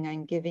something,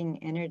 I'm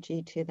giving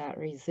energy to that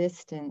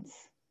resistance.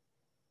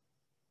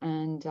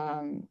 And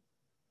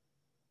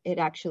it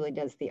actually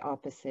does the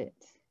opposite.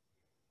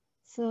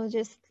 So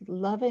just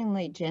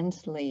lovingly,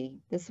 gently,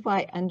 this is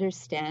why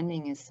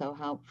understanding is so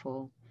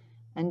helpful.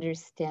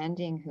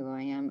 Understanding who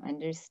I am,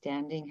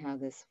 understanding how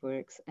this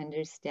works,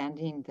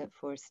 understanding that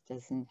force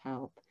doesn't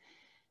help.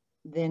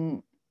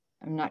 Then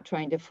I'm not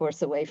trying to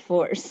force away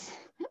force.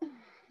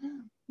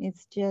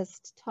 It's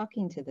just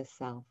talking to the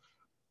self,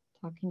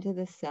 talking to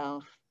the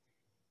self.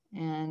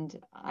 And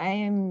I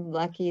am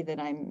lucky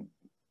that I'm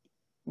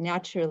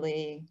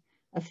naturally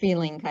a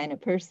feeling kind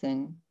of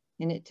person.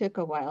 And it took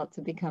a while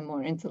to become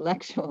more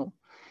intellectual.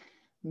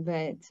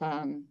 But,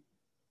 you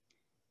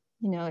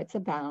know, it's a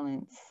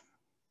balance.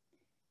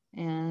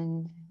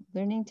 And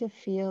learning to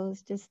feel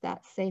is just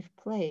that safe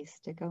place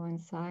to go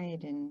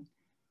inside and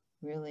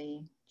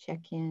really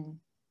check in.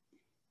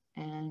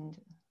 And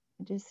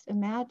just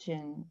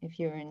imagine if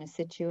you're in a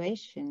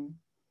situation,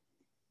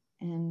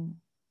 and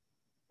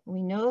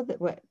we know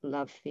that what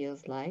love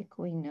feels like,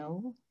 we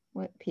know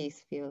what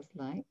peace feels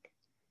like.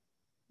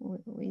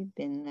 We've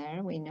been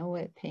there, we know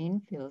what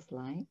pain feels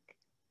like.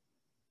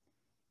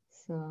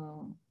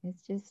 So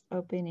it's just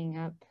opening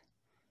up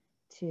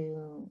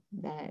to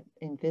that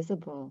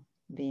invisible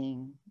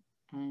being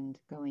and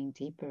going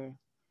deeper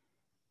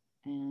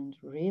and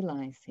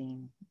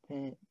realizing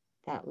that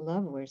that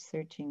love we're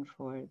searching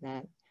for,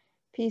 that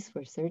peace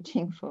we're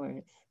searching for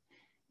is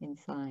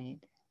inside.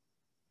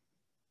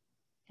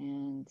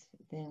 And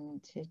then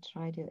to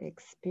try to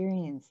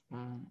experience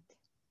that.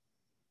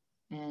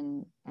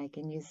 And I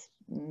can use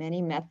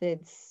many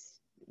methods.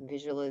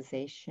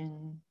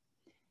 Visualization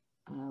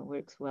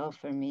works well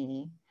for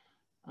me.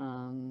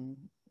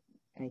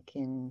 I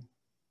can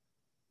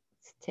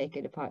take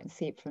it apart and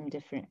see it from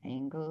different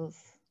angles,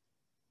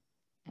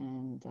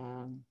 and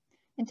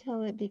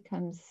until it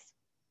becomes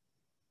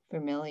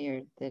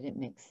familiar, that it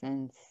makes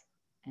sense,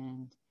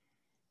 and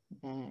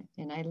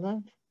I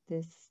love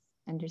this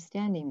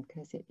understanding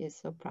because it is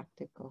so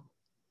practical.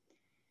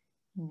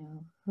 You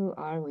know, who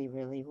are we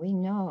really? We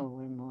know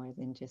we're more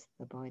than just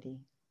the body,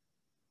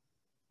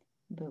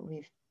 but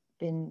we've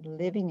been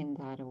living in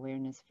that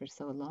awareness for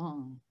so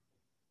long.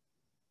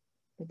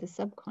 But the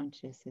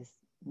subconscious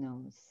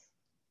knows.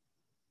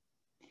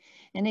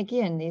 And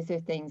again, these are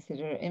things that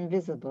are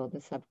invisible,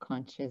 the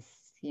subconscious,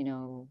 you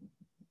know,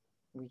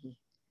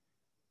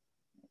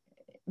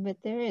 but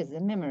there is a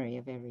memory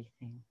of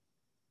everything.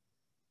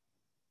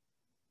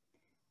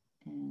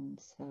 And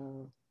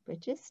so, but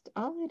just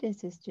all it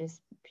is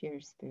just pure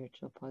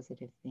spiritual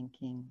positive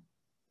thinking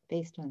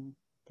based on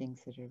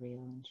things that are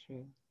real and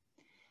true.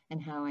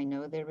 And how I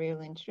know they're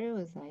real and true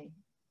is I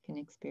can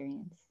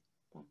experience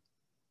that.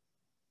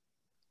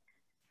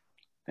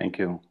 Thank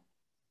you.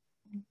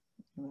 You're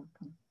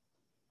welcome.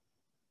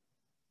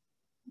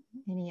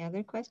 Any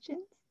other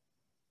questions?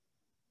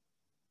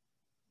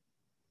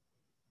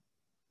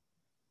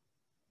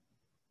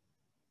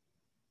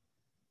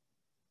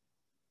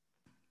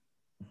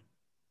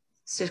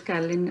 Sister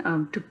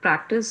Carolyn, to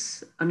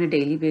practice on a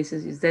daily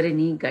basis, is there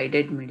any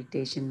guided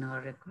meditation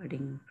or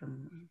recording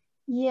from?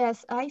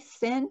 Yes, I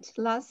sent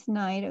last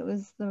night. It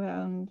was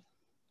around,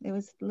 it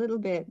was a little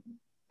bit,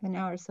 an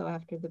hour or so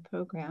after the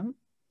program.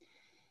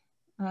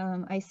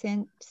 I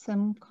sent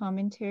some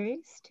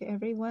commentaries to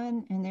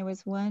everyone, and there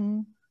was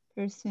one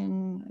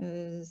person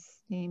whose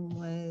name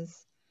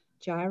was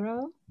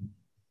Gyro,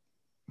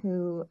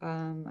 who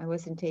I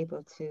wasn't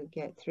able to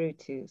get through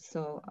to.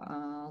 So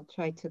I'll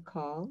try to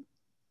call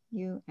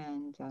you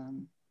and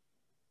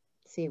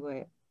see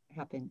what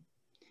happened.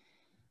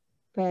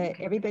 But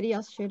okay. Everybody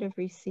else should have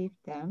received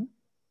them.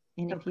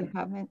 And if you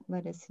haven't,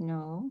 let us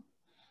know.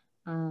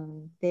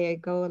 They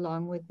go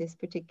along with this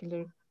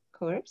particular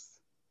course.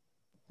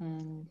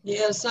 And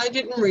yes, I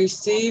didn't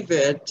receive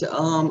it.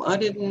 I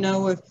didn't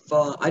know if,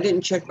 I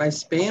didn't check my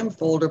spam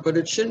folder, but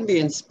it shouldn't be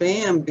in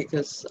spam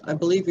because I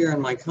believe you're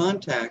in my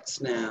contacts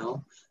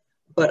now.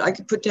 but I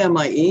could put down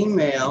my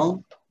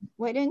email.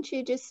 Why don't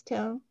you just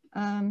tell,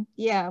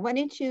 yeah, why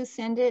don't you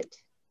send it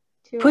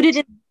to Put us?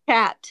 it in the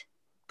chat.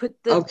 Put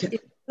the, Okay. if you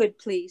could,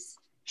 please.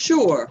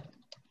 Sure.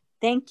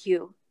 Thank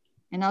you.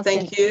 And I'll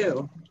send Thank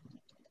you.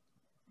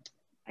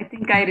 I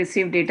think I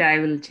received it. I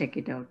will check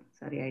it out.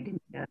 Sorry, I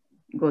didn't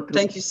go through.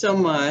 Thank you so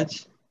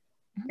much.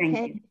 Thank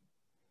Okay. you.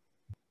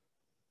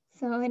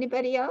 So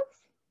anybody else?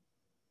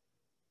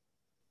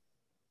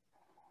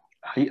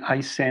 I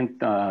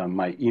sent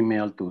my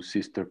email to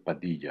Sister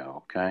Padilla,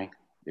 okay?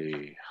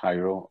 The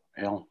Jairo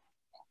L,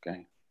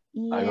 okay?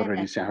 I Yeah.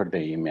 already sent her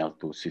the email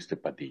to Sister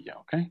Padilla,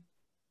 okay?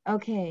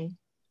 Okay.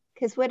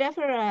 Because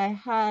whatever I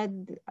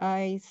had,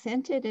 I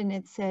sent it and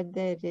it said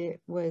that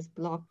it was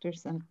blocked or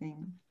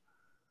something.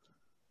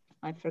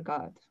 I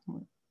forgot.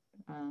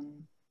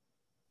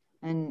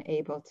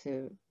 Unable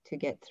to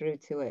get through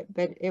to it.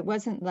 But it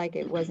wasn't like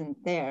it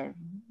wasn't there.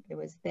 It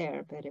was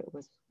there, but it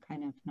was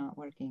kind of not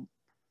working.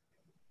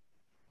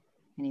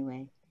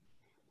 Anyway.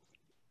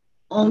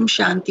 Om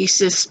Shanti,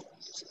 sis.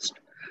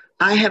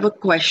 I have a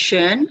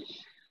question.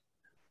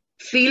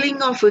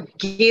 Feeling of a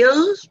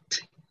guilt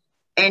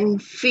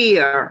and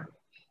fear.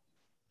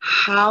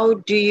 How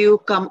do you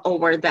come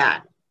over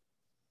that?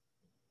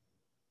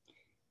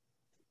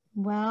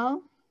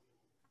 Well,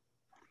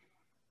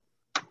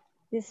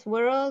 this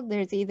world,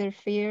 there's either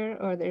fear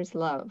or there's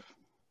love.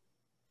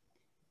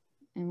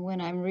 And when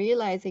I'm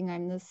realizing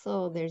I'm the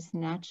soul, there's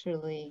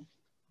naturally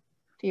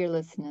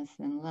fearlessness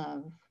and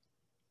love.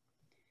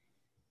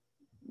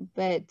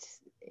 But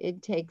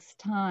it takes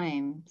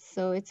time.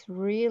 So it's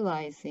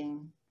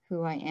realizing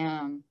who I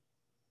am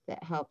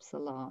that helps a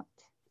lot.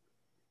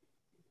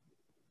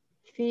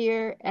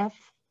 Fear,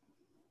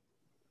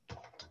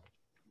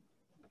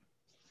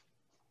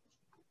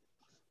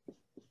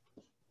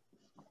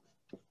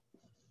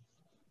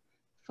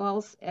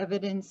 false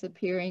evidence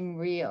appearing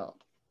real.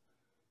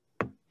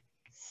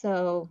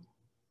 So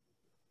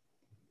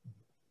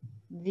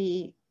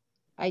the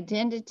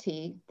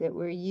identity that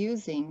we're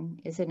using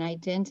is an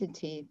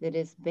identity that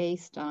is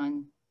based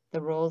on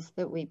the roles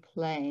that we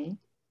play,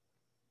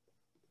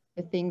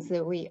 the things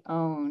that we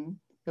own,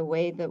 the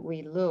way that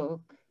we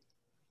look,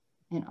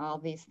 and all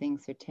these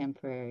things are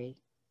temporary.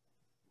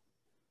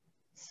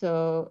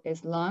 So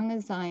as long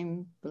as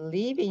I'm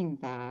believing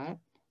that,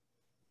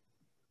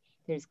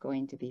 there's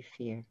going to be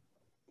fear.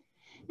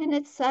 And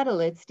it's subtle,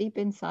 it's deep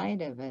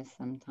inside of us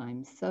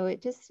sometimes. So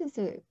it just is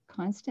a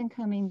constant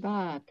coming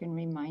back and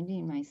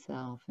reminding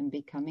myself and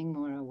becoming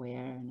more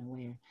aware and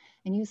aware.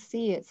 And you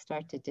see it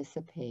start to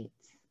dissipate.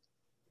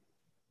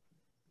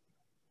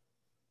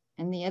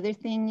 And the other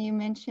thing you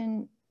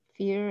mentioned,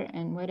 fear,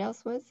 and what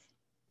else was?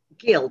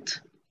 Guilt.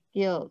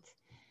 Guilt.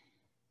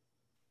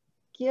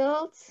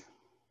 Guilt,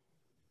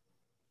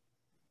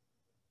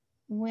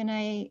 when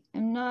I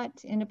am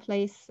not in a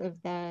place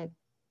of that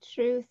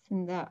truth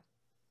and that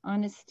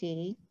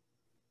honesty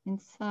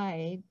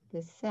inside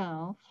the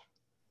self,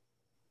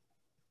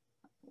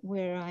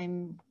 where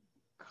I'm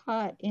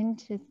caught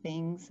into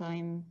things,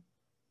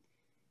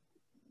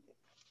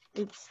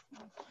 it's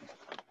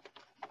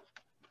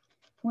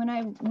when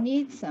I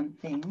need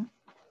something,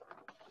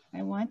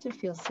 I want to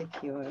feel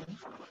secure,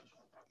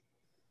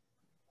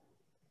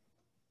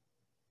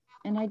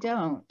 and I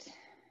don't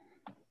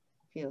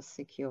feel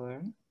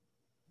secure,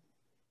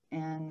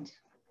 and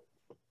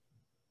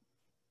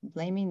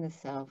blaming the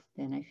self,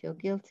 then I feel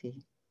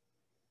guilty.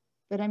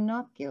 But I'm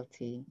not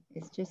guilty.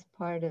 It's just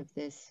part of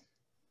this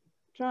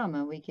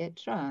drama. We get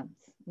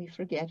trapped. We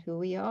forget who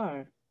we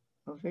are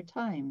over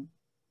time.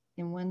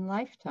 In one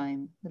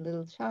lifetime, the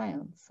little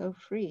child, so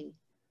free.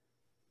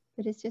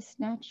 But it's just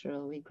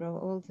natural. We grow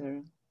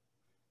older.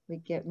 We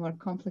get more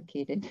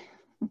complicated.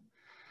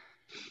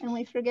 And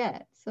we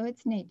forget. So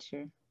it's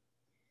nature.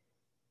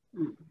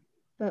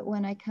 But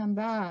when I come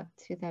back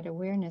to that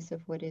awareness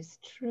of what is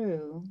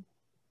true,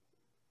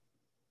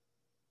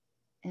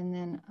 and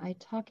then I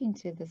talking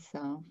to the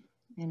self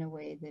in a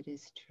way that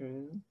is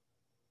true,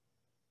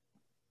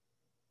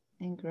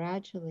 and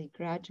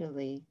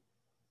gradually,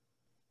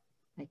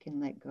 I can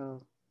let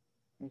go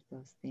of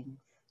those things.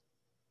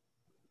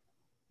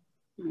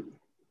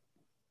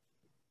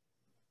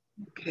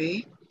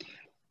 Okay.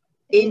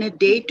 In a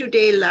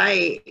day-to-day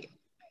life,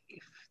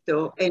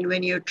 though, and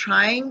when you're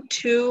trying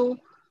to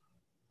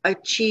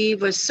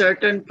achieve a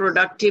certain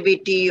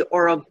productivity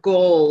or a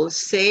goal,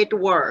 say at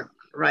work,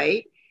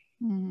 right?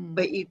 Mm-hmm.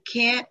 But you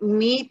can't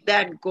meet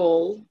that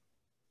goal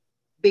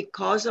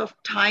because of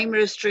time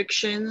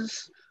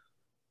restrictions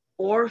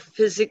or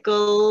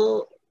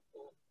physical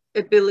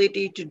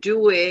ability to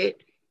do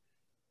it,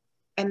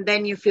 and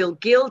then you feel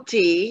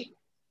guilty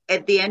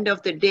at the end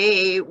of the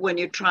day when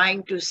you're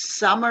trying to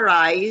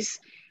summarize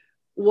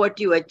what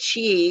you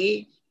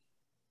achieve,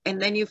 and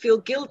then you feel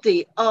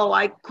guilty. Oh,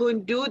 I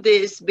couldn't do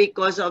this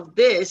because of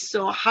this.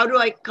 So how do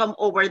I come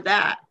over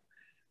that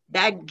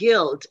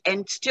guilt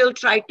and still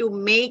try to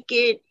make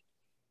it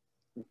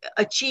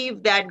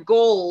achieve that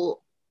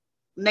goal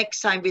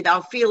next time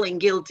without feeling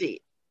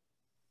guilty?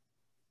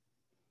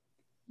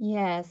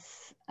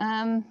 Yes.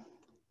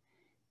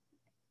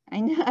 I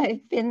know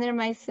I've been there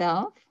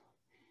myself.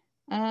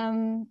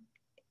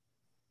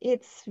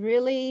 It's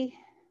really,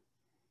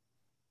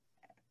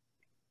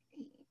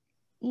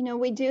 you know,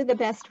 we do the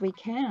best we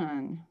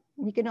can.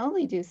 We can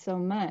only do so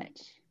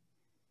much.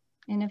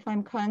 And if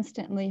I'm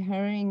constantly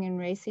hurrying and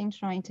racing,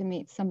 trying to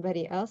meet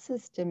somebody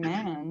else's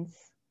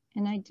demands,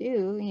 and I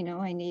do, you know,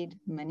 I need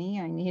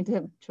money, I need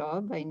a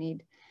job,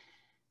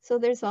 so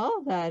there's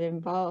all that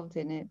involved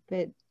in it.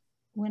 But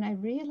when I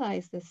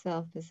realize the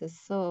self is a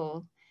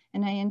soul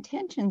and my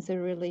intentions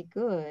are really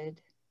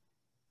good,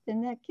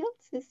 then that guilt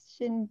just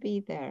shouldn't be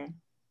there.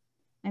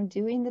 I'm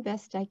doing the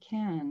best I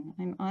can.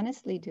 I'm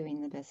honestly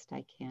doing the best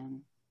I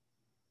can.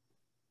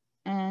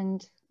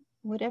 And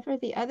whatever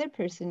the other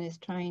person is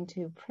trying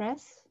to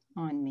press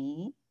on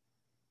me,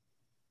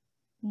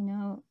 you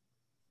know,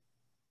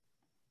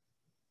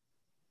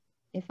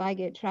 if I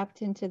get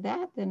trapped into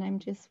that, then I'm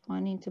just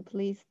wanting to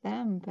please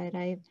them. But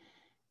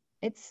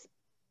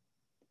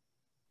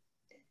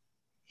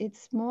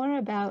it's more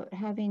about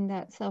having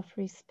that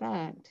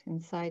self-respect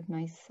inside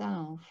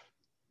myself,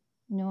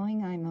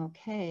 knowing I'm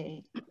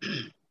okay,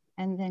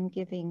 and then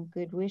giving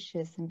good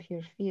wishes and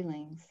pure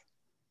feelings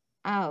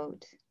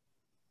out.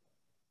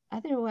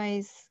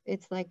 Otherwise,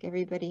 it's like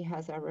everybody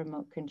has our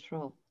remote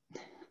control.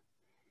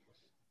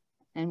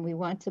 And we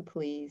want to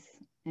please,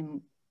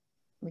 and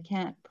we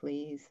can't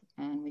please,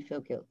 and we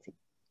feel guilty.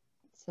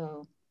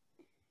 So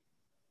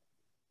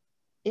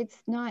it's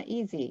not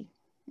easy,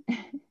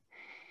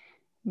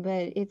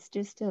 but it's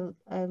just a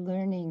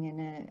learning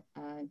and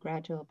a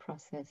gradual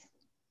process.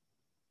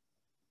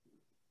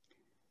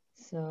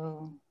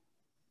 So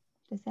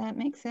does that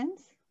make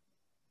sense?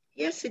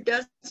 Yes, it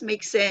does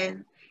make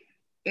sense.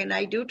 And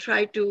I do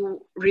try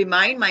to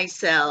remind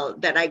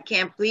myself that I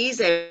can't please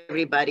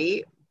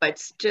everybody, but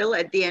still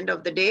at the end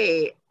of the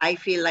day, I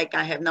feel like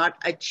I have not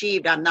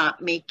achieved, I'm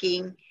not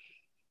making,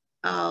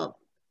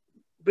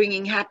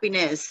 bringing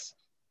happiness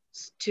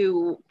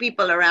to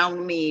people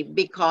around me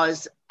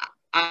because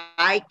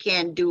I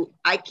can't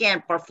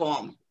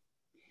perform.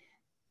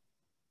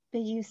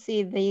 But you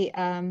see, the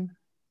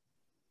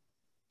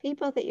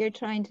people that you're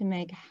trying to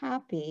make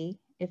happy,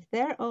 if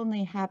they're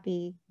only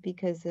happy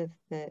because of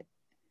the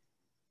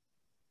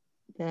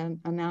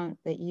amount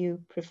that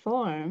you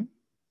perform,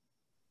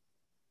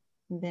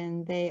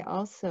 then they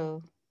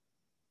also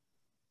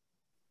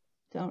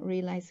don't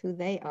realize who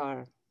they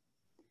are.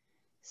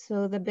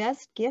 So the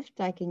best gift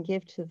I can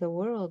give to the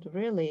world,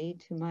 really,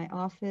 to my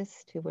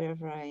office, to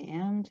wherever I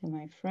am, to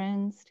my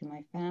friends, to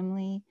my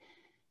family,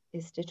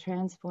 is to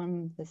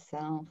transform the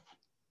self,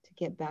 to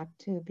get back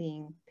to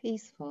being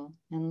peaceful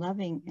and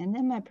loving. And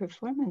then my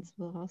performance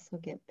will also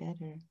get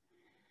better.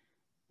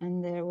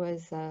 And there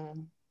was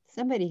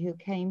somebody who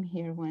came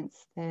here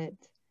once that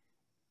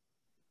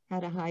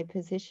had a high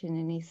position,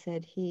 and he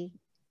said he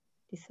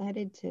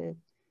decided to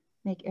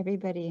make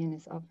everybody in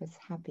his office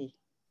happy.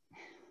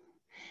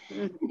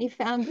 And he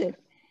found that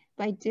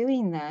by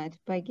doing that,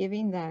 by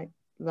giving that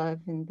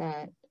love and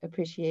that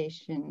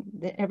appreciation,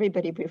 that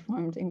everybody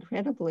performed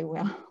incredibly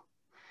well.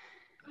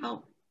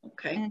 Oh,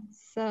 okay. And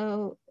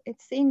so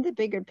it's seeing the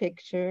bigger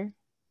picture.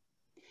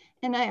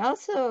 And I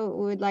also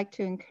would like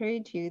to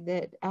encourage you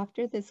that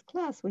after this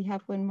class, we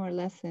have one more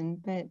lesson,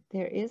 but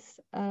there is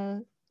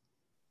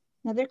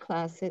another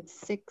class. It's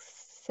 6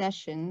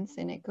 sessions,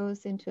 and it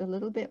goes into a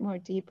little bit more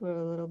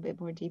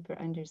deeper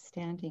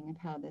understanding of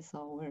how this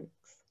all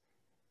works.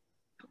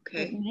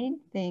 Okay. The main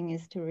thing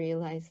is to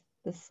realize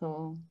the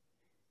soul.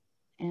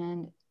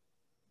 And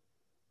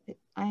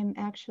I'm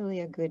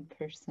actually a good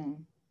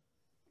person.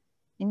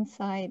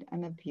 Inside,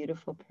 I'm a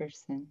beautiful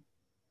person.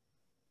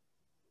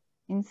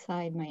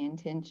 Inside, my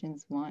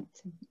intentions want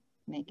to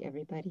make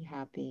everybody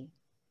happy.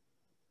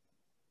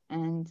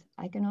 And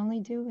I can only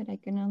do what I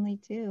can only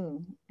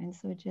do. And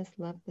so just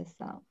love the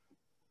self.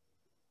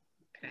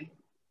 Okay.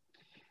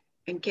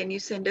 And can you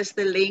send us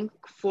the link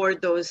for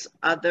those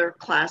other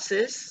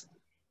classes?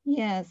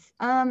 Yes.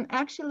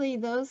 Actually,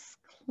 those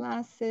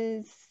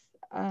classes,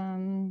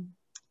 well,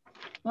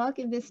 I'll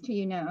give this to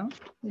you now.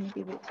 I'm going to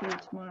give it to you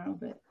tomorrow,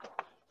 but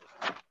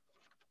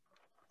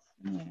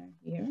somewhere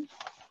here.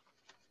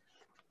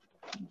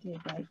 I did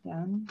write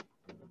down.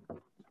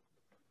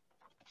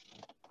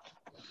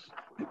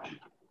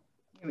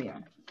 Here we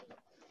are.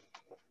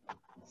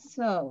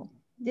 So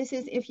this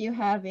is if you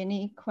have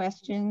any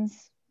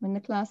questions when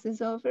the class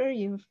is over,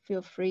 you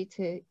feel free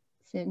to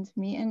send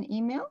me an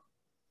email.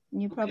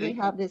 And you probably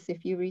have this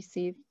if you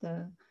received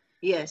the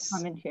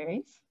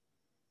commentaries.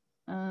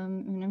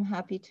 And I'm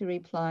happy to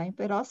reply.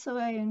 But also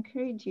I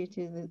encourage you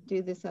to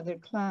do this other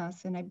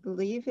class. And I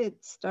believe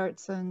it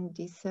starts on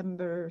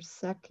December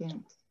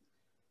 2nd.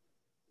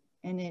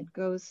 And it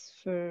goes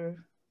for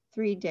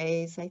 3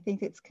 days. I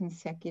think it's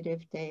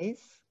consecutive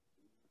days.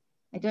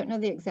 I don't know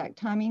the exact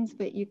timings,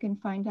 but you can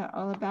find out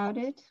all about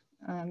it.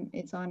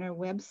 It's on our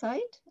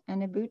website,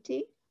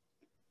 Anubhuti.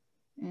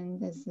 And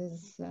this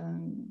is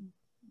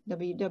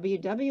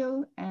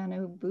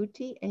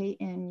www.anubhuti,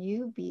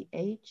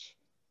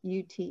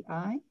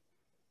 ANUBHUTI,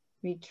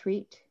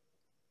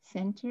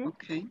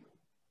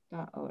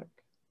 retreatcenter.org.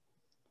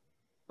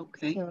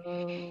 Okay.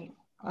 So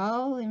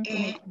all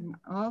information,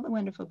 all the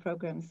wonderful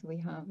programs we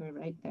have are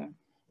right there.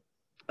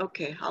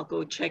 Okay, I'll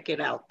go check it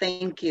out.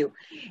 Thank you.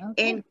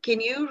 Okay. And can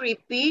you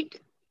repeat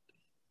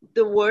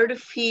the word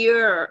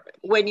fear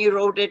when you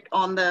wrote it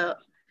on there?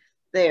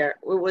 It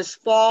was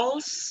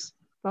false.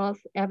 False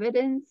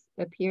evidence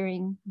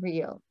appearing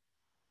real.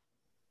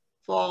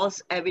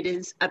 False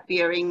evidence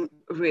appearing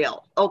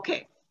real.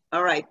 Okay.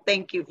 All right.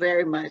 Thank you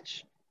very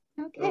much.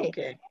 Okay.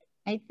 Okay.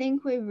 I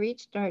think we've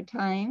reached our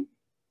time.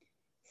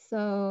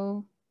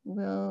 So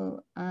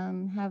we'll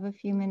have a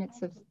few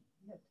minutes of...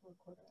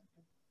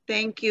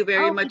 Thank you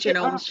very much, and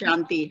Om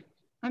Shanti.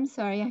 I'm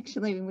sorry,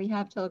 actually, we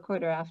have till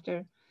 1/4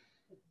 after.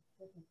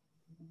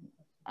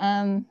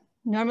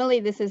 Normally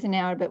this is an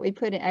hour, but we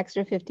put an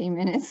extra 15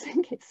 minutes.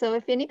 Okay, so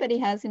if anybody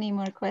has any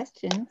more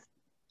questions,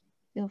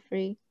 feel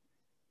free.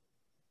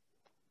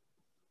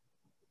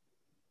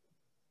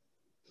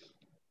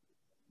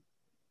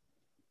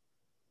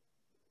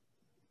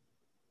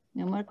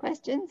 No more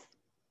questions?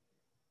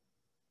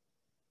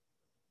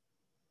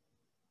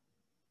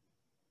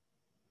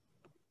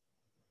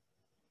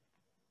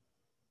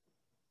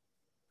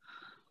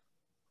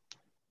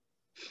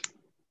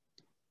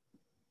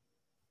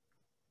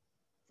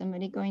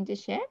 Somebody going to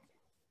share?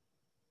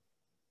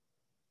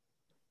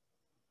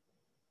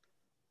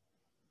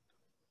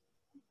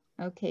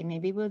 Okay,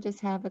 maybe we'll just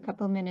have a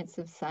couple minutes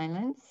of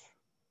silence.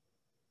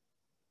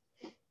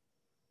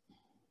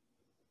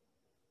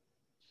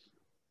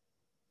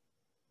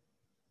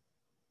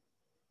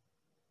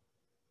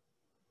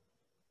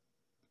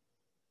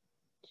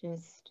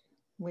 Just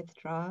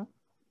withdraw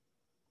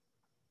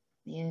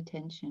the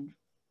attention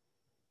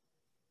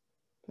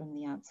from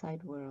the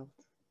outside world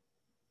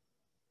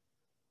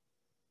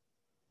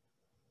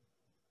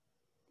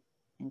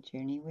and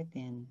journey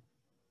within.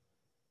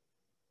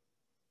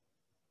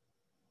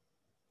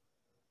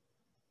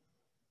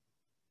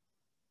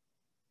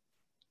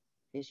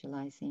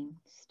 Visualizing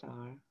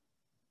star.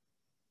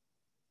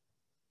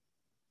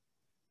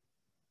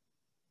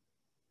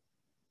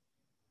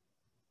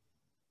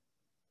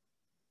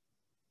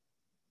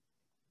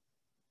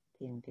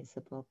 The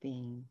invisible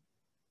being.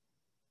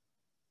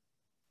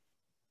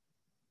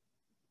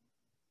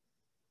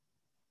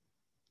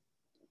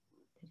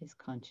 That is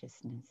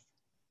consciousness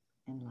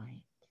and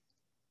light.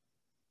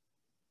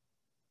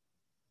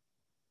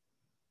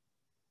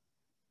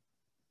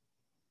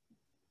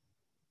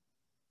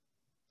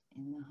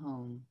 In the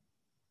home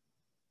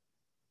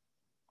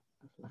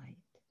of light.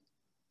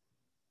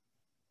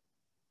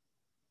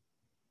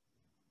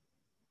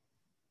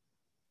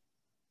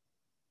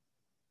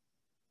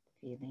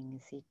 The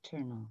feeling is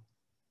eternal.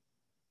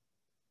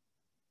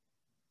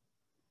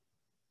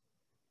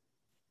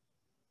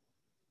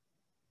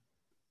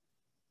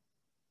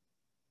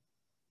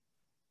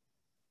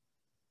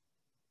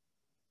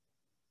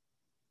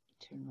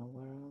 Eternal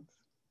world,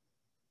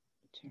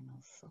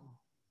 eternal soul.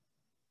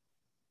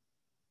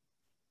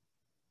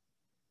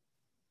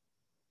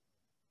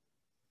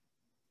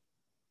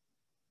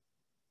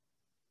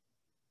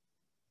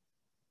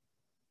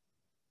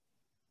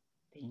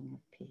 Being of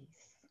peace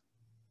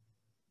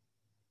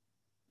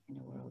in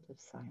a world of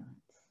silence.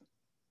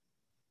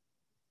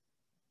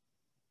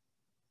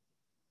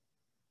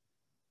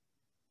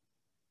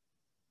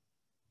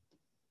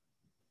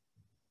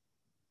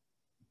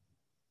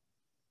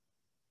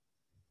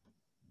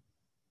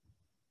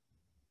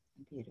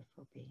 A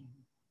beautiful being,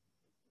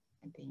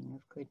 a being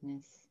of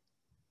goodness,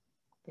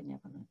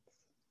 benevolence,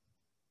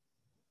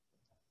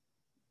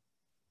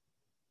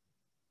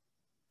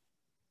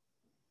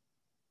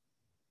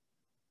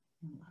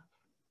 and love.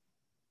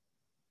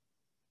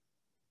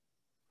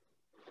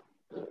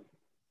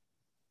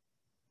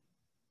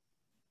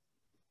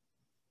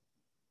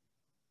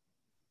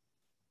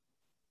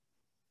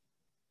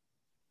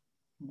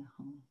 In the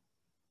home.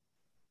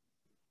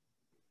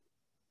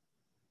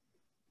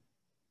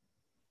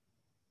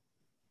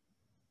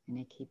 And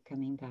I keep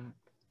coming back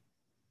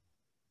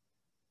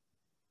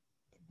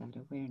to that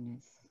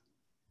awareness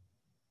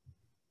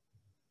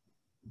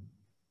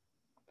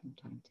from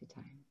time to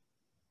time.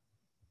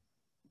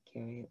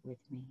 Carry it with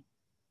me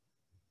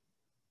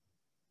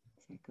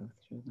as I go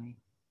through my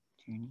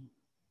journey.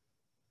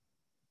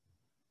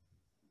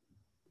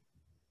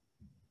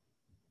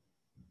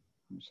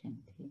 Om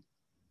Shanti.